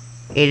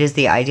 it is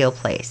the ideal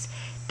place.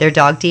 Their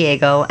dog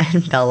Diego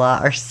and Bella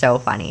are so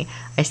funny.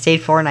 I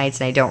stayed 4 nights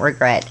and I don't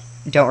regret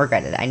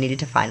it. I needed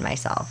to find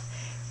myself.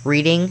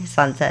 Reading,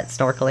 sunset,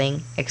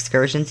 snorkeling,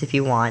 excursions if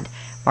you want.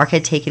 Mark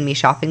had taken me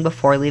shopping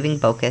before leaving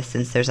Bocas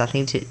since there's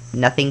nothing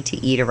to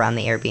eat around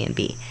the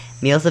Airbnb.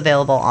 Meals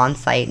available on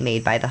site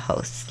made by the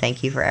hosts.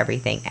 Thank you for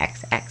everything.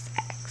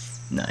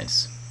 XXX.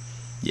 Nice.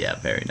 Yeah,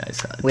 very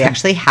nice. We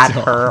actually had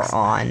her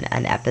on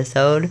an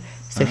episode.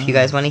 So if you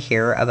guys want to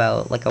hear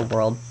about like a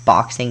world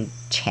boxing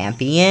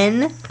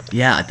champion.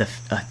 Yeah, the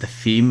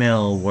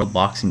female world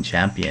boxing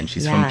champion.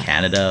 She's from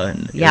Canada.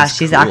 And yeah,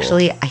 she's cool.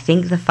 Actually, I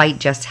think the fight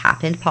just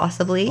happened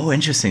possibly. Oh,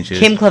 interesting.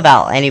 Kim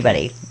Clavel,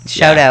 anybody.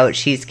 Shout out.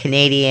 She's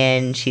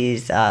Canadian.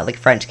 She's like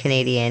French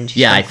Canadian.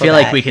 Yeah, I feel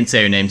like we can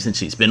say her name since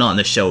she's been on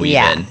the show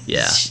even.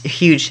 Yeah.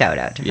 Huge shout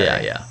out to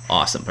her. Yeah.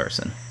 Awesome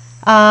person.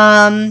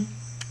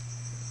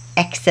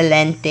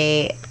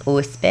 Excelente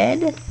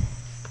huésped.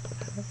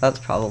 That's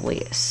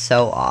probably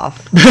so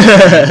off. I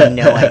have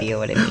no idea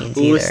what it means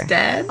either.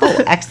 Usted?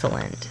 Oh,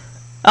 excellent.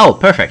 Oh,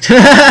 perfect.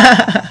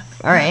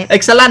 All right.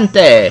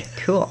 Excelente.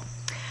 Cool.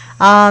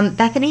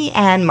 Bethany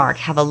and Mark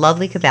have a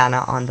lovely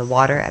cabana on the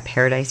water at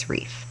Paradise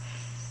Reef.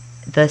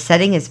 The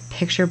setting is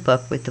picture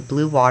book with the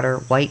blue water,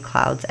 white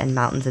clouds, and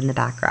mountains in the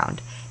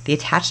background. The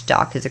attached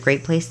dock is a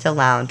great place to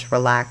lounge,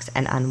 relax,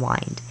 and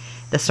unwind.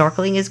 The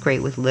snorkeling is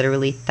great with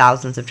literally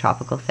thousands of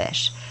tropical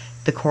fish.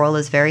 The coral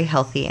is very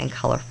healthy and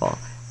colorful.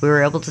 We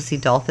were able to see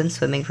dolphins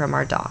swimming from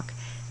our dock.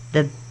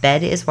 The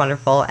bed is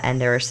wonderful, and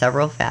there are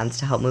several fans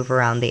to help move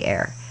around the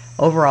air.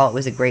 Overall, it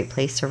was a great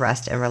place to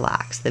rest and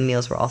relax. The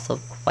meals were also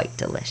quite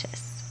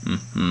delicious.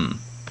 Mm-hmm.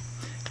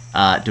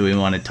 Do we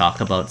want to talk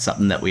about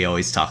something that we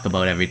always talk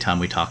about every time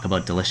we talk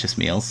about delicious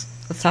meals?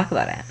 Let's talk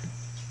about it.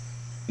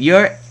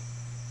 Your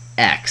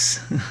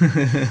ex,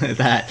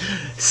 that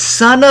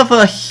son of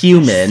a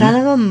human. Son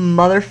of a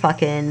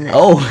motherfucking...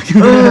 Oh.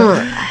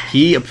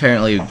 He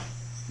apparently...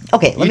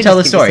 Okay, let me tell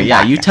the story.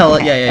 Yeah, you tell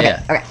it.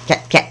 Yeah.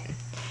 Okay.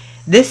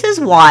 This is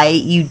why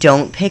you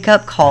don't pick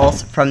up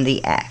calls from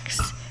the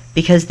ex.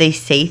 Because they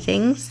say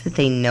things that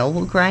they know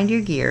will grind your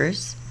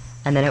gears,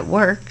 and then it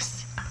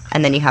works,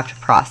 and then you have to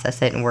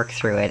process it and work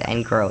through it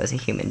and grow as a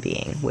human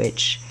being,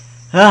 which...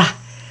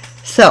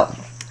 So,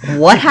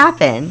 what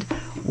happened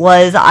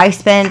was I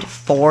spent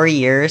 4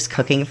 years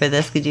cooking for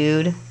this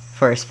dude,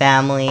 for his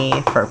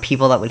family, for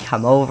people that would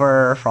come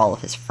over, for all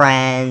of his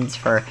friends,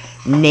 for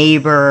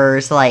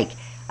neighbors, like...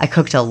 I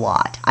cooked a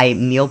lot. I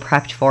meal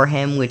prepped for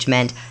him, which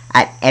meant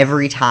at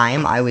every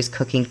time I was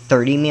cooking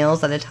 30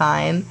 meals at a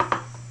time.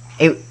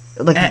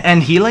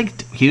 And he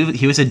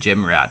was a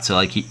gym rat, so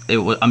like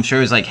I'm sure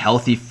it was like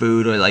healthy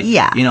food or like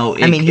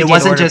it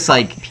wasn't just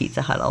like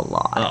Pizza Hut a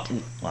lot.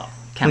 Oh, well,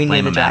 can't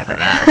blame him for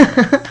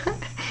that.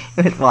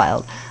 It was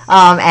wild.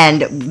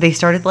 And they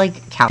started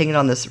like counting it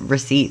on this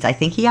receipts. I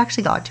think he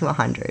actually got to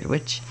 100,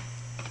 which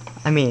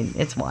I mean,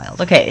 it's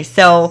wild. Okay,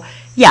 so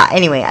yeah.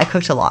 Anyway, I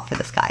cooked a lot for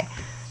this guy.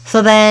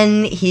 So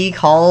then he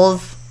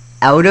calls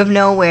out of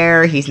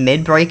nowhere. He's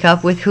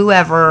mid-breakup with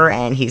whoever,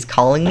 and he's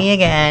calling me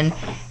again.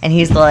 And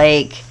he's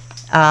like,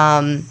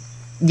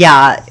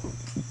 yeah,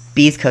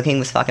 B's cooking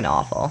was fucking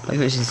awful. Like,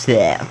 it was just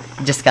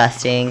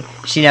disgusting.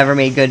 She never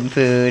made good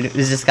food. It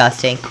was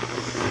disgusting.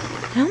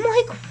 And I'm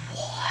like,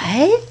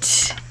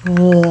 what?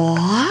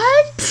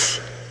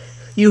 What?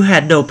 You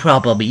had no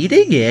problem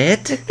eating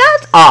it.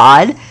 That's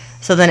odd.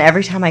 So then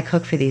every time I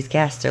cook for these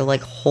guests, they're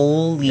like,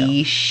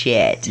 holy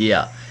shit.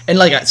 Yeah. And,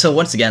 like, so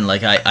once again,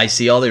 like, I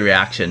see all the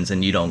reactions,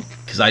 and you don't,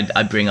 because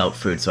I bring out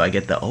food, so I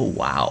get the, oh,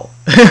 wow.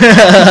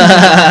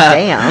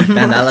 Damn.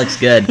 Man, that looks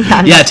good.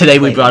 Yeah, today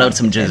we brought out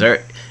some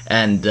dessert,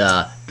 and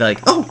they're like,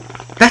 oh,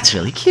 that's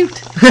really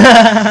cute.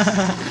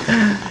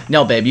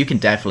 No, babe, you can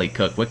definitely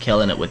cook. We're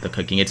killing it with the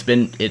cooking. It's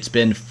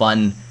been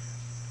fun.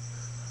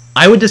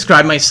 I would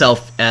describe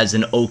myself as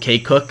an okay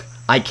cook.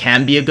 I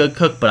can be a good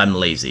cook, but I'm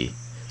lazy.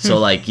 So,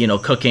 like,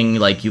 cooking,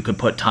 like, you could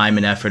put time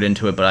and effort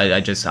into it, but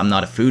I'm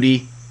not a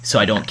foodie. So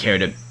I don't care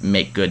to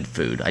make good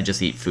food. I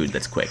just eat food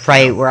that's quick.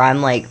 Right, where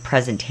I'm like,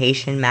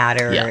 presentation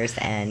matters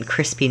and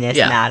crispiness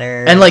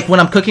matters. And like when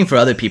I'm cooking for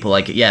other people,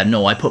 like,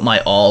 I put my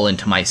all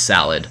into my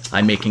salad.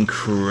 I make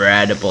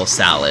incredible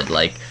salad.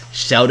 Like,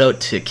 shout out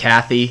to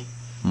Kathy,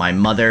 my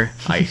mother,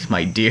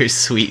 my dear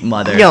sweet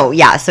mother.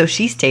 So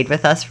she stayed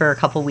with us for a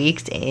couple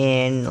weeks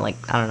in,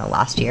 like, I don't know,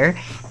 last year.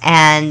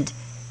 And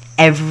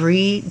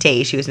every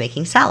day she was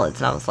making salads,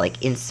 and I was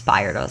like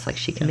inspired. I was like,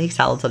 she can make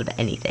salads out of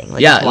anything.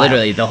 Like,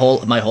 literally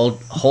my whole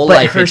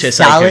life. It's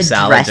just like her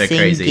salads are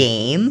crazy.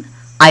 Game.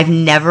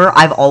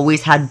 I've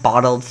always had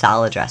bottled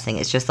salad dressing.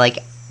 It's just like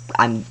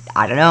I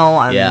don't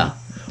know.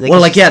 Well,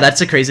 like, yeah, that's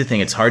the crazy thing.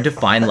 It's hard to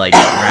find, like,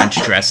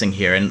 ranch dressing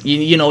here. And,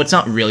 you know, it's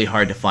not really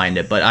hard to find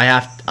it. But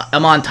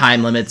I'm on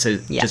time limits, so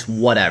just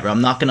whatever.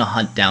 I'm not going to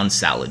hunt down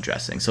salad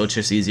dressing. So it's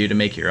just easier to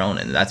make your own.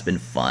 And that's been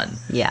fun.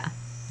 Yeah.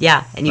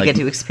 Yeah. And you get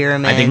to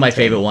experiment. I think my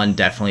favorite one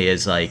definitely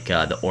is, like,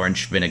 the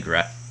orange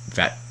vinaigrette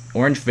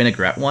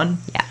one.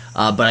 Yeah.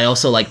 But I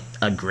also like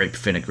a grape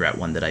vinaigrette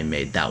one that I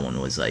made. That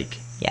one was, like...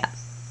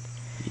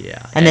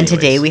 Yeah. And then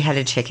today we had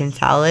a chicken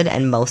salad,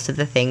 and most of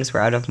the things were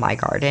out of my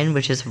garden,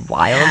 which is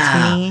wild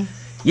to me.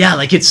 Yeah,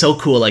 like, it's so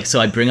cool. Like, so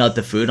I bring out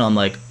the food, and I'm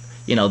like,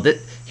 you know,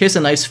 here's a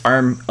nice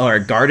farm or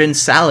garden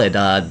salad.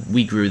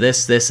 We grew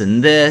this,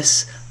 and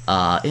this.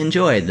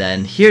 Enjoy.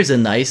 Then here's a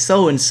nice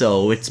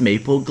so-and-so. It's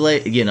maple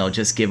glaze. You know,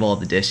 just give all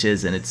the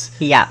dishes, and it's...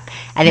 Yeah.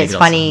 And it's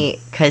funny,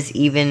 because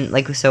even,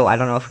 like, so I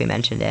don't know if we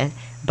mentioned it,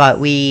 but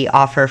we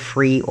offer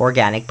free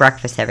organic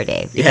breakfast every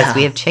day because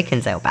we have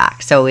chickens out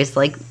back. So it's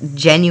like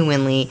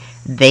genuinely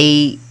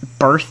they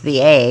birth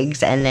the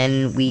eggs and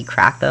then we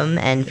crack them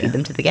and feed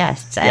them to the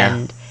guests.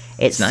 And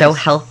it's nice. So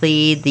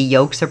healthy. The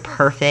yolks are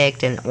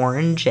perfect and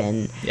orange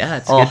and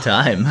it's a good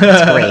time.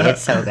 It's great.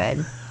 It's so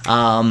good.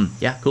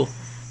 Yeah, cool.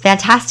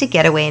 Fantastic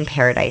getaway in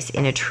paradise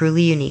in a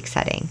truly unique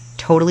setting.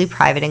 Totally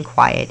private and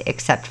quiet,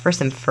 except for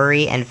some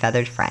furry and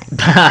feathered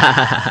friends.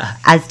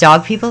 As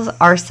dog people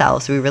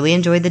ourselves, we really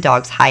enjoyed the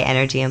dogs' high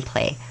energy and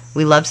play.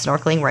 We loved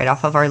snorkeling right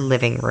off of our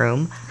living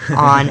room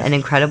on an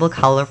incredible,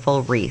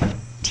 colorful reef,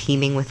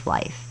 teeming with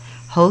life.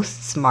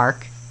 Host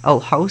Mark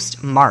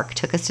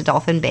took us to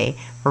Dolphin Bay,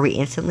 where we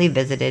instantly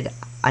visited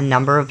a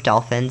number of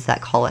dolphins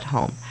that call it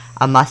home,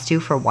 a must-do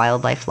for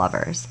wildlife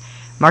lovers.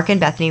 Mark and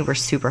Bethany were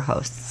super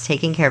hosts,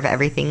 taking care of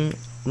everything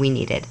we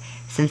needed,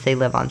 since they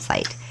live on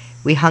site.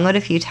 We hung out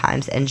a few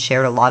times and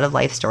shared a lot of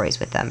life stories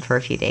with them for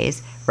a few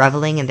days,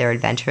 reveling in their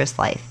adventurous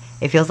life.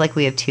 It feels like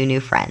we have two new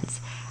friends.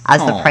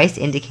 As the price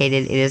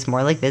indicated, this is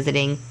more like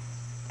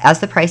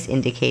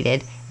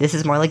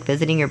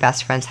visiting your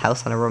best friend's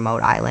house on a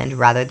remote island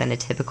rather than a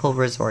typical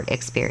resort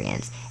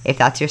experience. If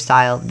that's your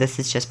style, this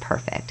is just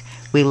perfect.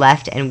 We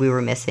left and we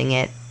were missing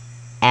it,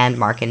 and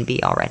Mark and B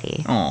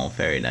already. Oh,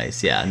 very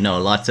nice. Yeah,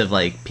 no, lots of,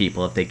 like,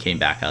 people, if they came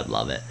back, I'd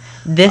love it.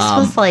 This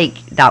was,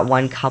 like, that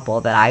one couple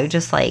that I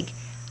just, like,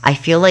 I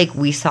feel like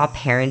we saw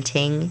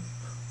parenting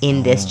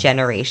in this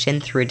generation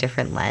through a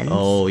different lens.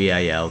 Oh,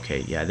 yeah,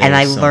 okay, yeah. And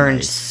I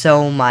learned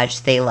so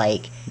much. They,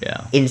 like,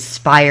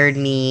 inspired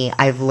me.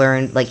 I've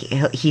learned, like,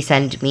 he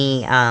sent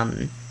me,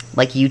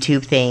 like,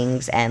 YouTube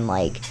things, and,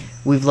 like,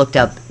 we've looked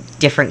up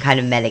different kind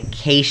of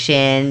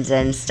medications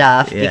and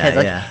stuff because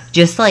like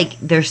just like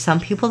there's some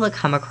people that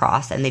come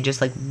across and they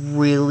just like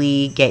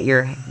really get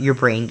your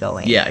brain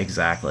going. Yeah,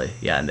 exactly.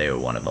 Yeah, and they were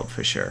one of them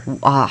for sure.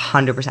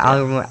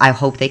 100%. I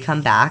hope they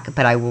come back,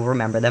 but I will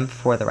remember them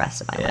for the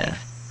rest of my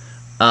life.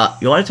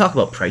 You want to talk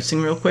about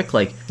pricing real quick?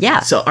 Like,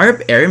 so our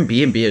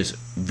Airbnb is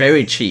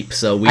very cheap.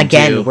 So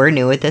we're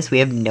new at this. We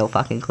have no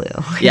fucking clue.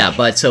 Yeah,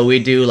 but so we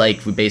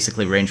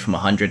basically range from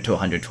 $100 to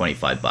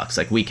 $125.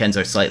 Like, weekends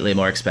are slightly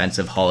more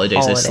expensive.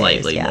 Holidays are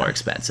slightly more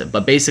expensive.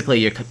 But basically,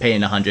 you're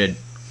paying $100,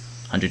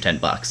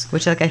 $110.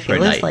 Which, like, I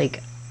feel is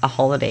like a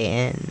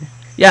Holiday Inn.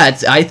 Yeah,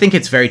 I think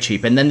it's very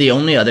cheap. And then the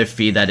only other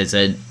fee that is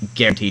a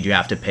guaranteed you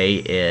have to pay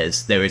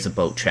is there is a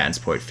boat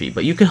transport fee.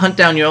 But you can hunt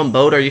down your own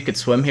boat or you could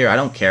swim here. I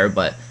don't care,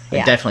 but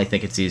I definitely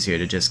think it's easier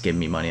to just give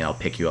me money and I'll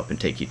pick you up and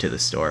take you to the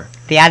store.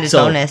 The added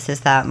bonus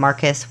is that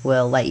Marcus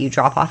will let you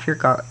drop off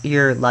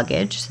your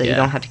luggage so that you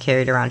don't have to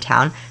carry it around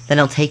town. Then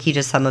he'll take you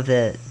to some of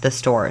the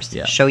stores,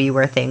 show you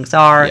where things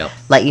are,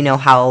 let you know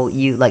how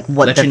you like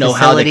what let the you know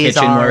facilities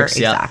how the kitchen are. Works.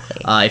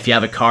 Exactly. If you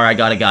have a car, I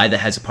got a guy that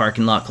has a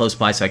parking lot close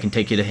by, so I can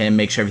take you to him,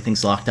 make sure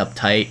everything's locked up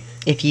tight.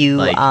 If you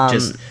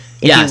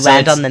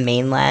land on the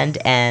mainland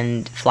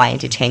and fly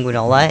into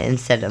Changuinola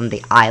instead of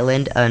the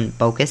island on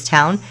Bocas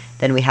Town,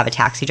 then we have a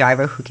taxi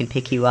driver who can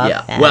pick you up.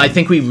 Yeah. Well, I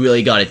think we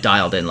really got it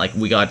dialed in. Like,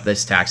 we got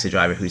this taxi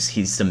driver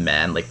he's the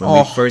man. Like, when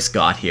we first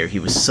got here, he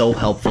was so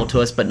helpful to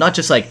us, but not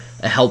just like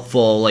a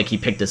helpful, like he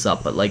picked us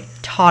up, but like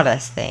taught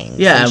us things.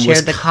 Yeah, and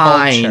was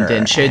kind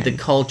and shared the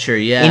culture.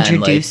 Yeah,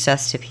 introduced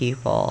us to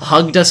people.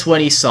 Hugged us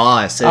when he saw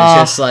us. It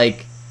was just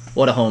like,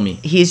 what a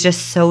homie. He's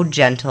just so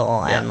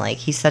gentle and like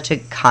he's such a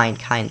kind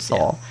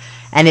soul. Yeah.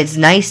 And it's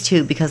nice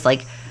too because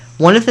like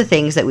one of the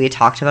things that we had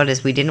talked about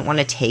is we didn't want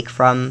to take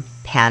from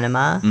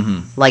Panama.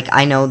 Mm-hmm. Like,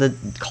 I know the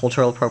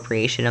cultural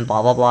appropriation and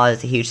blah blah blah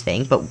is a huge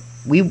thing, but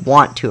we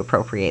want to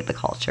appropriate the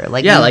culture.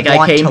 Like,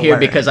 I came here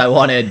because I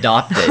want to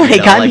adopt it.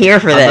 Like, I'm here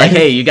for this. Like,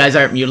 hey, you guys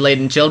aren't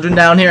mutilating children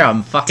down here?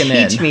 I'm fucking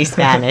in. Teach me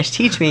Spanish.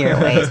 Teach me your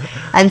ways.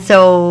 And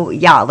so,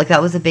 yeah, like,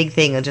 that was a big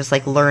thing of just,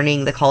 like,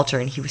 learning the culture,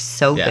 and he was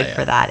so good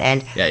for that.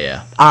 And,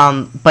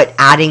 but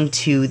adding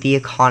to the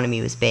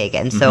economy was big.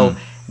 And so,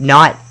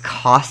 not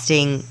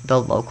costing the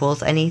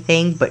locals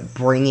anything, but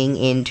bringing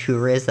in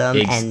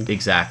tourism and...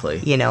 Exactly.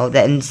 You know,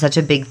 and such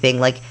a big thing.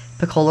 Like,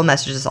 Piccolo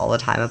messages us all the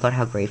time about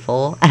how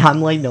grateful, and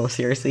I'm like, no,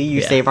 seriously,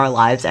 you save our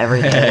lives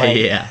every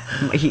day.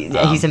 Like,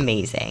 he's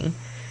amazing.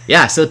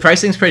 Yeah, so the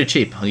pricing's pretty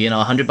cheap. You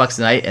know, $100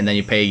 a night, and then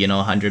you pay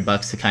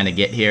 $100 to kind of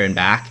get here and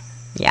back.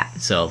 Yeah.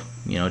 So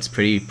you know, it's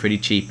pretty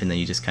cheap, and then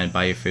you just kind of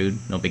buy your food.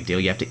 No big deal.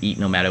 You have to eat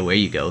no matter where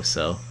you go,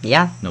 so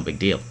Yeah. no big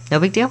deal. No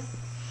big deal.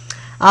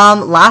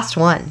 Last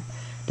one.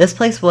 This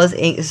place was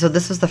so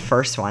this was the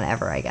first one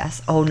ever, I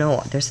guess. Oh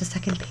no, there's a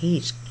second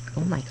page.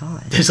 Oh my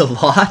god. There's a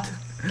lot.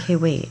 Okay,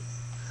 wait.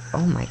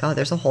 Oh my god,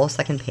 there's a whole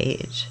second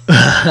page.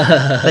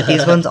 But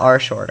these ones are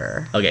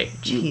shorter. Okay.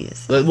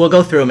 Jeez. We'll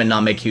go through them and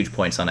not make huge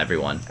points on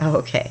everyone. Oh,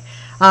 okay.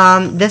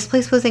 This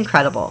place was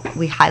incredible.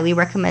 We highly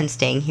recommend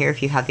staying here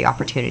if you have the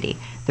opportunity.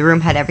 The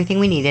room had everything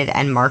we needed,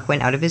 and Mark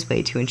went out of his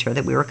way to ensure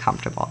that we were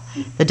comfortable.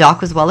 The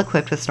dock was well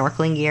equipped with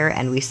snorkeling gear,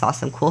 and we saw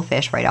some cool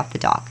fish right off the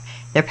dock.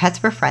 Their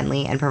pets were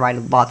friendly and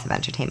provided lots of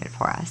entertainment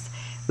for us.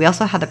 We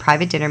also had the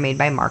private dinner made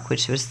by Mark,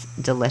 which was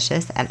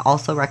delicious, and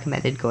also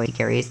recommended going to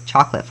Gary's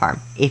chocolate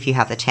farm if you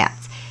have the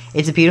chance.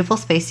 It's a beautiful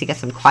space to get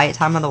some quiet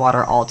time on the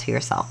water all to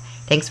yourself.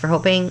 Thanks for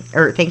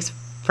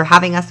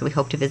having us, and we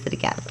hope to visit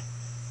again.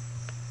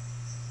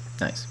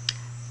 Nice.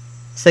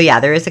 So yeah,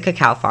 there is a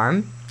cacao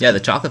farm. Yeah, the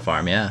chocolate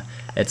farm, yeah.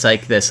 It's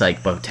like this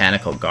like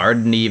botanical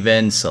garden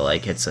even, so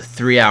like it's a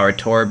 3-hour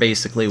tour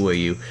basically where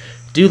you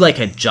do like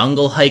a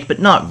jungle hike, but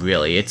not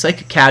really. It's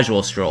like a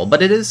casual stroll,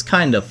 but it is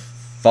kind of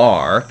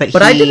far.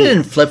 But I did it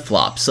in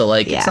flip-flops, so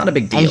like it's not a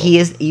big deal. And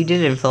you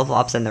did it in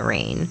flip-flops in the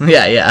rain.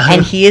 Yeah.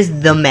 And he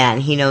is the man.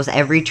 He knows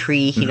every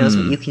tree. He knows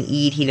what you can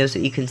eat. He knows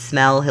what you can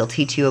smell. He'll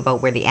teach you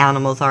about where the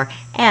animals are.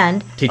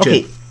 And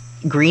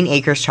Green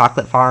Acres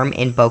Chocolate Farm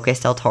in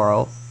Bocas del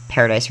Toro,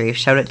 Paradise Reef.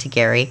 Shout out to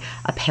Gary.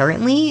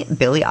 Apparently,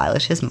 Billie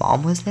Eilish's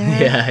mom was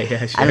there.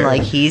 Yeah, sure. And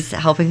like he's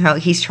helping her out.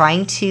 He's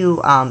trying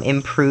to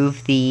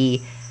improve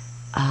the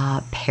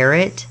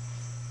parrot.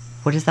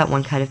 What is that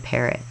one kind of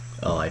parrot?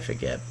 Oh, I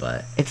forget,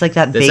 but it's like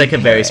that. There's big like a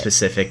parrot. very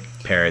specific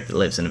parrot that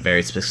lives in a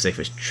very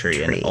specific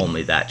tree, and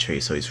only that tree.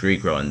 So he's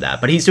regrowing that,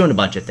 but he's doing a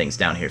bunch of things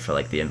down here for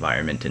like the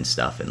environment and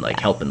stuff, and like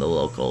helping the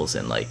locals,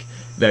 and like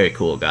very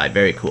cool guy,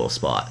 very cool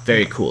spot,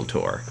 very cool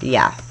tour.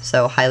 Yeah,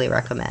 so highly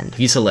recommend.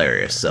 He's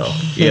hilarious, so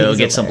you'll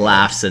get some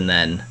laughs and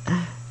then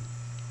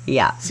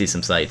see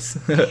some sights.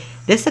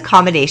 This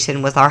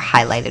accommodation was our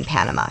highlight in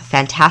Panama.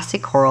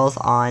 Fantastic corals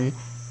on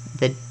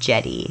the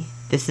jetty.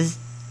 This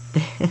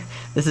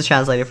is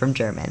translated from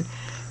German.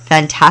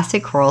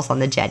 Fantastic corals on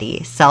the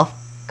jetty,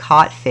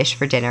 self-caught fish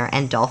for dinner,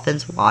 and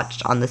dolphins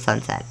watched on the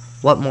sunset.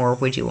 What more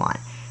would you want?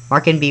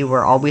 Mark and B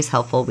were always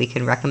helpful. We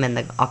can recommend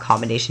the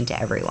accommodation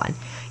to everyone.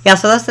 Yeah,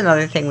 so that's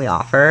another thing we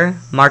offer.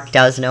 Mark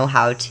does know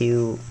how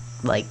to,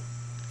 like...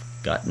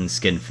 gut and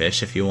skin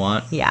fish if you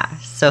want. Yeah,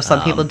 so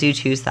some people do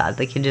choose that.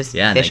 They can just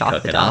fish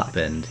off the dock. Up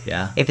and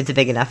if it's a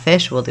big enough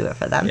fish, we'll do it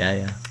for them.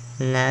 Yeah.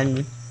 And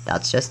then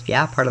that's just,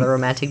 part of the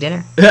romantic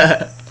dinner.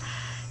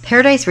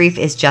 Paradise Reef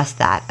is just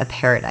that, a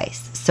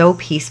paradise. So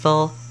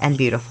peaceful and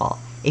beautiful.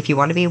 If you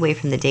want to be away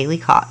from the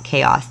daily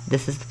chaos,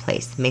 this is the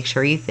place. Make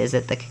sure you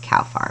visit the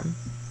cacao farm.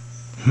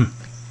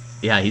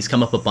 Yeah, he's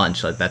come up a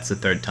bunch. Like that's the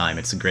third time.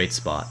 It's a great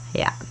spot.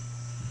 Yeah.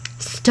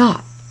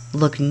 Stop.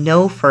 Look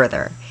no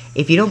further.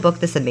 If you don't book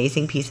this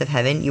amazing piece of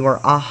heaven, you are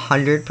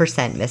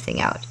 100%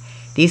 missing out.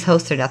 These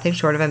hosts are nothing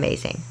short of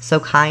amazing. So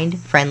kind,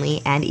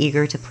 friendly, and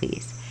eager to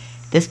please.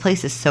 This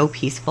place is so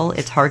peaceful,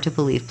 it's hard to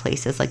believe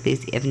places like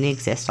these even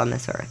exist on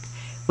this earth.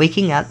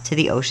 Waking up to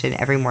the ocean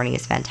every morning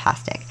is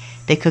fantastic.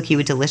 They cook you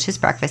a delicious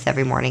breakfast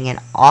every morning and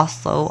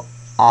also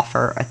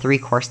offer a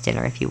 3-course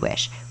dinner if you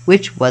wish,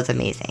 which was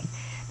amazing.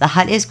 The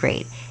hut is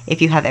great. If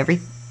you have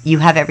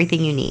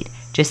everything you need,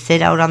 just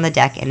sit out on the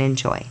deck and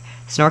enjoy.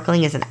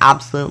 Snorkeling is an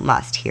absolute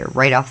must here,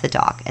 right off the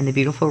dock, and the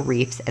beautiful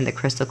reefs and the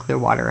crystal clear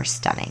water are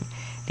stunning.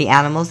 The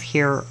animals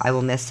here I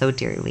will miss so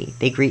dearly.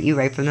 They greet you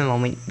right from the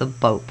moment the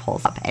boat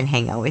pulls up and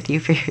hang out with you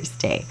for your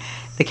stay.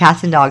 The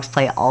cats and dogs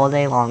play all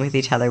day long with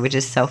each other, which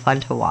is so fun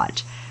to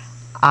watch.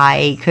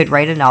 I could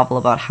write a novel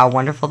about how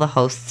wonderful the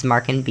hosts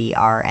Mark and B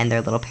are and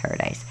their little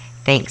paradise.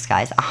 Thanks,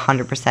 guys.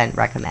 100%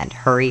 recommend.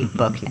 Hurry,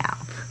 book now.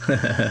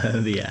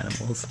 The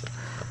animals.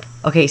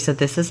 Okay, so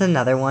this is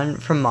another one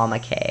from Mama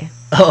K.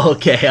 Oh,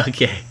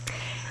 okay.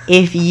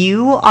 If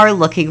you are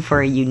looking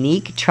for a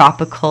unique,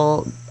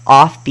 tropical,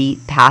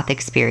 offbeat path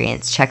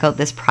experience, check out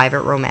this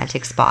private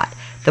romantic spot.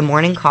 The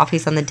morning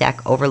coffees on the deck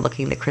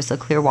overlooking the crystal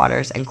clear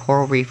waters and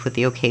coral reef with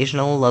the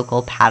occasional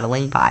local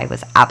paddling by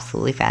was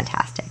absolutely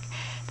fantastic.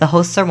 The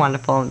hosts are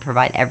wonderful and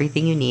provide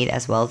everything you need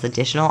as well as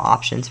additional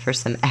options for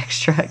some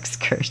extra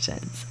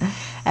excursions.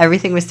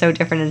 Everything was so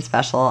different and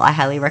special. I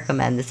highly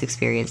recommend this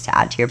experience to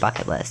add to your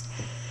bucket list.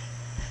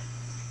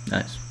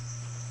 Nice.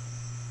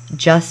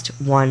 Just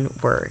one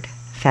word.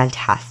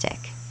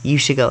 Fantastic. You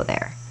should go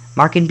there.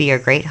 Mark and B are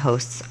great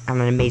hosts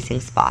on an amazing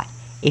spot.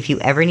 If you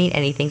ever need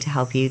anything to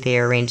help you, they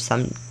arrange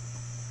some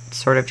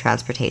sort of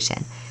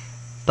transportation.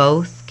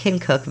 Both can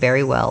cook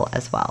very well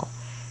as well.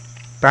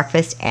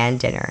 Breakfast and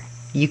dinner.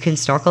 You can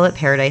snorkel at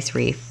Paradise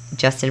Reef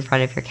just in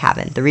front of your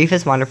cabin. The reef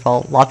is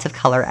wonderful, lots of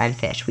color and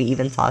fish. We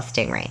even saw a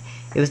stingray.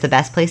 It was the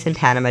best place in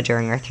Panama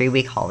during our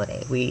 3-week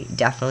holiday. We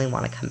definitely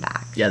want to come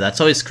back. Yeah, that's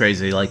always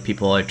crazy. Like,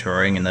 people are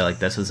touring and they're like,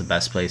 this is the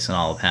best place in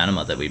all of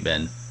Panama that we've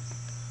been.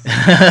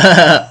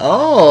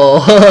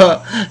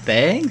 Oh,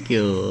 thank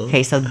you.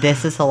 Okay, so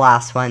this is the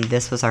last one.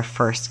 This was our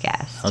first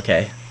guest.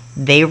 Okay.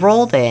 They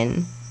rolled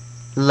in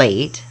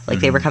late. Like,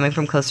 they were Mm-hmm. coming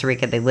from Costa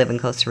Rica. They live in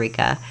Costa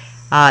Rica.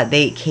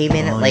 They came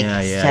in at, like,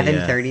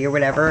 7:30 or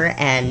whatever,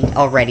 and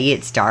already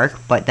it's dark,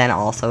 but then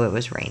also it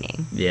was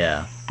raining.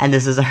 Yeah. And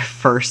this is our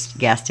first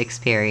guest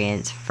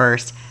experience.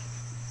 First,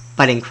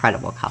 but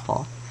incredible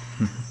couple.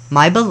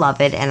 My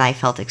beloved and I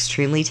felt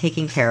extremely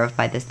taken care of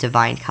by this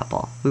divine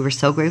couple. We were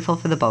so grateful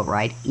for the boat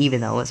ride,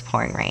 even though it was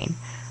pouring rain.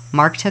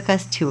 Mark took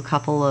us to a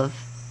couple of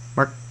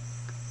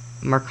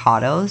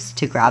mercados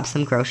to grab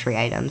some grocery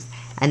items,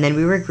 and then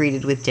we were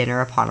greeted with dinner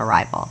upon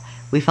arrival.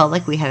 We felt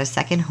like we had a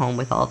second home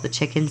with all of the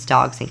chickens,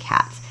 dogs, and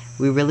cats.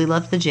 We really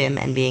loved the gym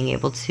and being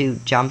able to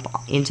jump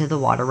into the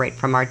water right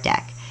from our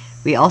deck.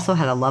 We also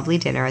had a lovely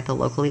dinner at the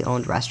locally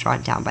owned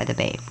restaurant down by the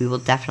bay. We will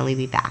definitely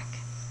be back.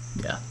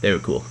 Yeah, they were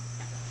cool.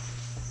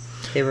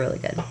 They were really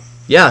good.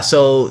 Yeah,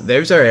 so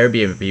there's our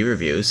Airbnb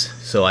reviews.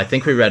 So I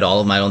think we read all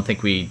of them. I don't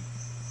think we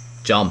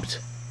jumped.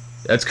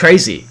 That's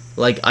crazy.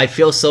 Like, I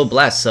feel so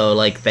blessed. So,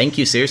 like, thank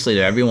you seriously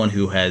to everyone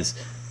who has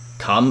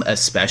come,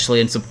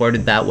 especially and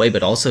supported that way,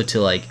 but also to,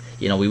 like,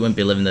 you know, we wouldn't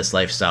be living this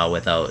lifestyle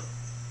without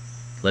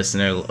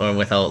listener or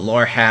without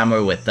Laura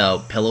Hammer,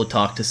 without Pillow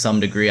Talk to some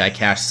degree. I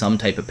cash some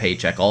type of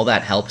paycheck. All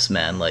that helps,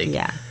 man. Like,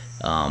 Yeah.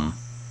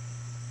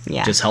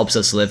 just helps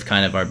us live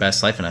kind of our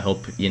best life. And I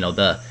hope, you know,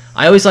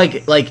 I always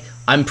like,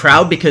 I'm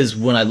proud because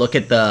when I look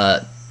at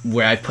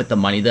where I've put the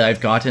money that I've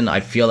gotten, I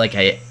feel like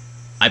I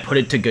put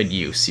it to good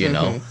use, you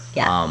know?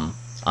 Yeah.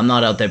 I'm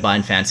not out there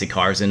buying fancy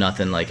cars or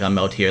nothing. Like, I'm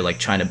out here, like,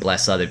 trying to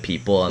bless other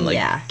people and,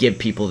 like, give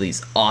people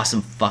these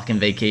awesome fucking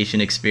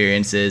vacation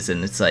experiences.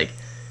 And it's like,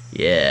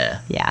 yeah.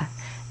 Yeah.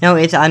 No,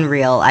 it's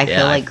unreal. I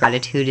feel like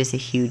gratitude is a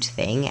huge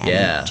thing.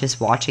 And just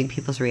watching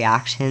people's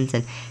reactions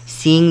and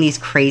seeing these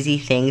crazy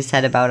things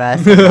said about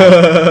us. And,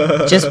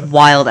 like, just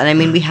wild. And I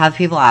mean, we have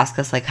people ask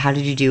us, like, how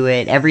did you do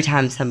it? Every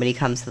time somebody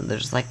comes, they're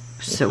just like,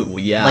 so,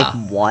 yeah. like,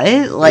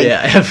 what? Like,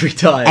 yeah, every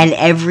time. And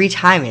every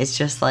time it's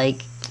just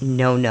like,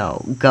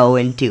 no, go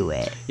and do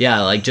it.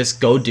 Yeah, like,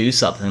 just go do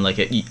something. Like,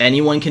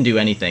 anyone can do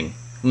anything.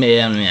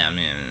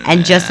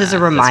 And just as a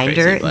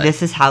reminder,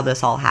 this is how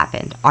this all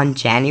happened. On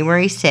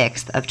January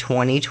 6th of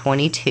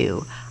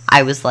 2022,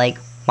 I was like,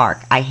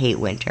 Mark, I hate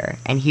winter.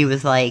 And he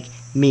was like,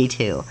 me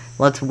too.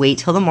 Let's wait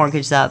till the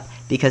mortgage's up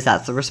because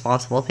that's the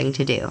responsible thing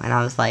to do. And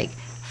I was like,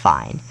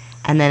 fine.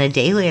 And then a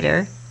day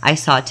later, I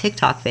saw a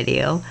TikTok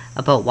video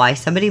about why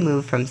somebody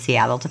moved from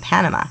Seattle to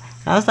Panama.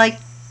 And I was like,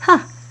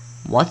 huh,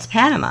 what's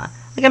Panama?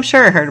 Like, I'm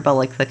sure I heard about,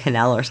 like, the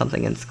canal or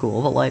something in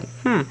school, but, like,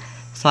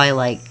 So I,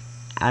 like,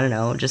 I don't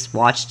know, just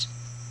watched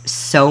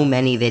so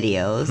many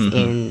videos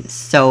in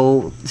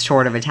so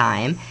short of a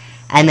time.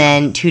 And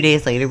then 2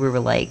 days later, we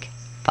were like,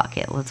 fuck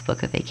it, let's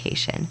book a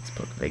vacation. Let's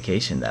book a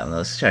vacation down.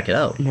 Let's check it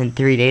out. And then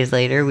 3 days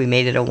later, we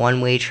made it a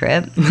one-way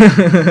trip.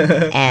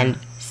 And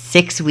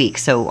 6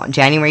 weeks. So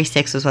January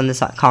 6th was when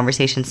this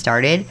conversation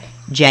started.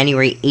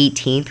 January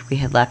 18th, we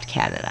had left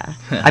Canada.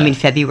 I mean,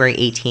 February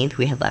 18th,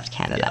 we had left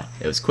Canada.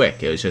 Yeah, it was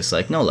quick. It was just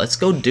like, no, let's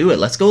go do it.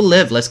 Let's go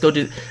live. Let's go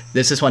do...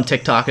 This is one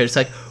TikToker. It's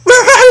like, we're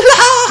alive!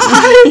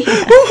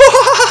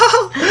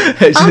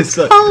 It's just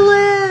like,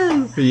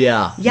 live!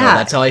 Yeah. Yeah. No,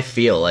 that's how I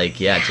feel. Like,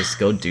 yeah, just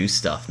go do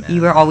stuff, man.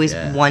 You were always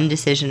one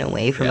decision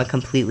away from Yeah. a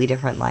completely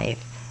different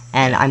life.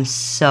 And I'm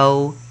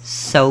so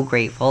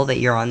grateful that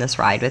you're on this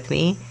ride with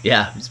me.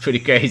 Yeah, it's pretty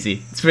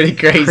crazy. It's pretty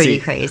crazy. Pretty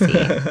crazy.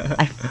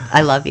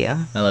 I love you.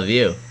 I love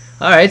you.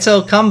 All right,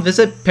 so come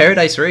visit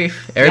Paradise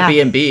Reef,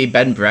 Airbnb,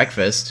 bed and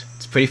breakfast.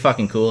 It's pretty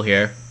fucking cool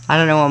here. I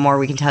don't know what more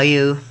we can tell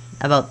you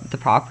about the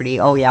property.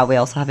 Oh, yeah, we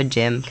also have a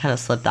gym. Kind of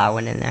slipped that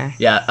one in there.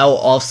 Yeah, oh,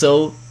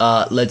 also,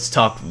 let's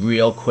talk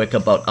real quick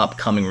about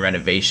upcoming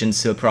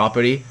renovations to the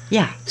property.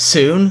 Yeah.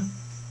 Soon.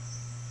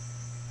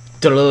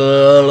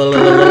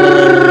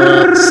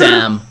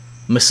 Sam,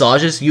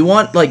 massages. You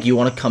want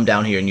to come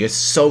down here and you're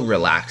so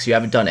relaxed. You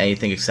haven't done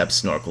anything except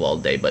snorkel all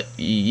day, but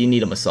you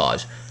need a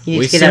massage. You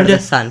need to get out of the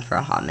sun for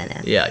a hot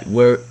minute. Yeah,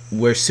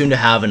 we're soon to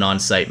have an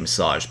on-site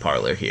massage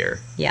parlor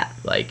here. Yeah.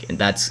 Like, and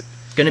that's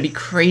gonna be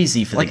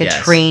crazy for the guests.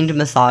 Like a trained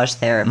massage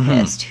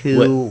therapist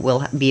who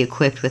will be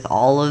equipped with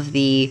all of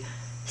the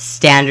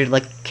standard,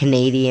 like,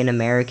 Canadian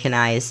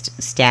Americanized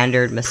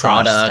standard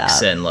massage products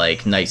stuff. and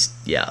like nice,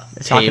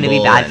 It's not going to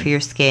be bad for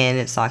your skin.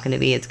 It's going to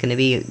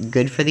be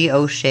good for the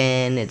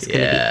ocean. It's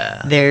going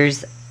to be.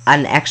 There's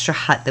an extra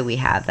hut that we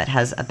have that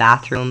has a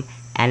bathroom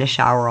and a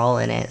shower all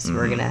in it. So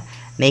we're going to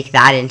make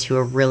that into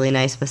a really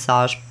nice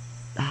massage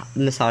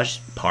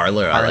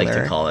parlor. I like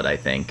to call it. I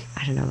think.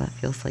 I don't know. That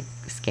feels like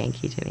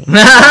skanky to me.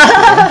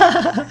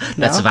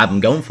 That's what I'm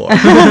going for.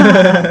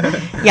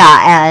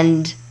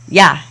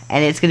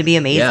 And it's going to be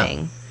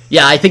amazing.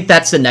 Yeah, I think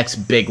that's the next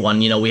big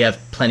one. You know, we have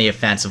plenty of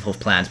fanciful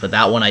plans, but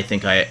that one I've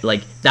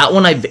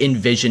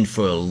envisioned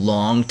for a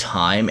long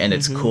time, and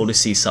it's cool to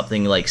see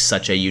something like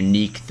such a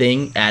unique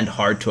thing and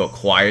hard to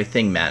acquire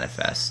thing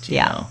manifest.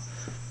 You know?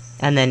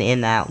 And then in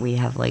that we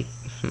have like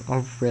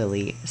a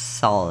really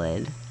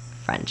solid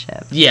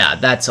friendship. Yeah,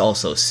 that's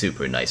also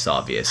super nice,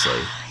 obviously.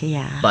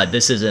 Yeah. But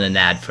this isn't an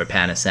ad for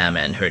Panasama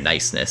and her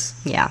niceness.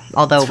 Yeah.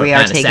 Although It's for we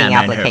are Panasama taking and her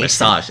applications.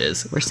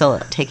 massages. We're still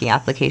taking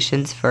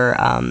applications for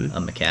A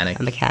mechanic.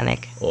 a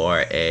mechanic.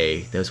 Or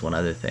there's one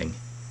other thing.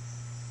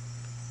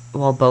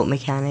 Well, boat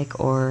mechanic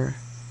or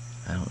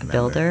I don't remember.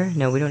 builder?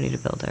 No, we don't need a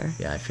builder.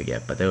 Yeah, I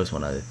forget. But there was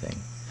one other thing.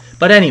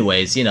 But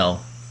anyways,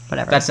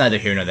 Whatever. that's neither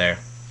here nor there.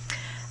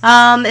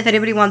 If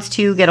anybody wants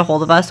to get a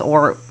hold of us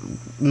or,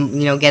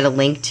 get a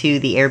link to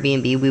the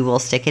Airbnb, we will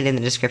stick it in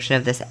the description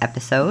of this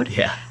episode.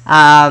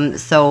 Yeah.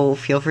 So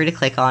feel free to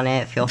click on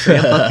it. Feel free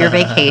to book your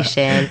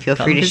vacation. Feel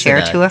Come free to visit share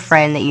us. to a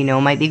friend that you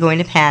know might be going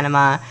to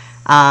Panama.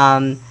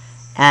 And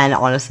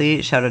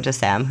honestly, shout out to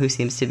Sam, who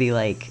seems to be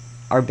like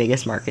our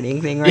biggest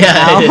marketing thing right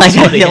now. it is Like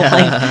I funny, feel yeah.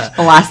 like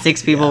the last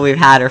 6 people we've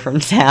had are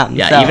from Sam.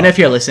 Yeah, so. even if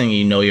you're listening,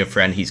 you know your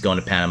friend, he's going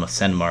to Panama,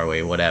 send him our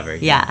way, whatever.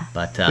 Yeah.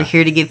 But we're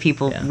here to give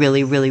people yeah.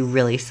 really, really,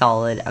 really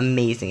solid,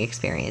 amazing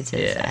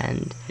experiences,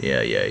 and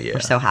yeah. we're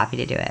so happy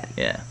to do it.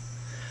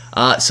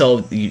 Yeah.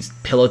 So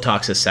pillow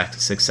talks is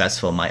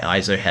successful. My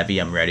eyes are heavy.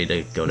 I'm ready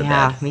to go to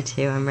Yeah, bed. me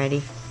too. I'm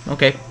ready.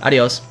 Okay.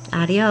 Adios.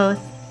 Adios.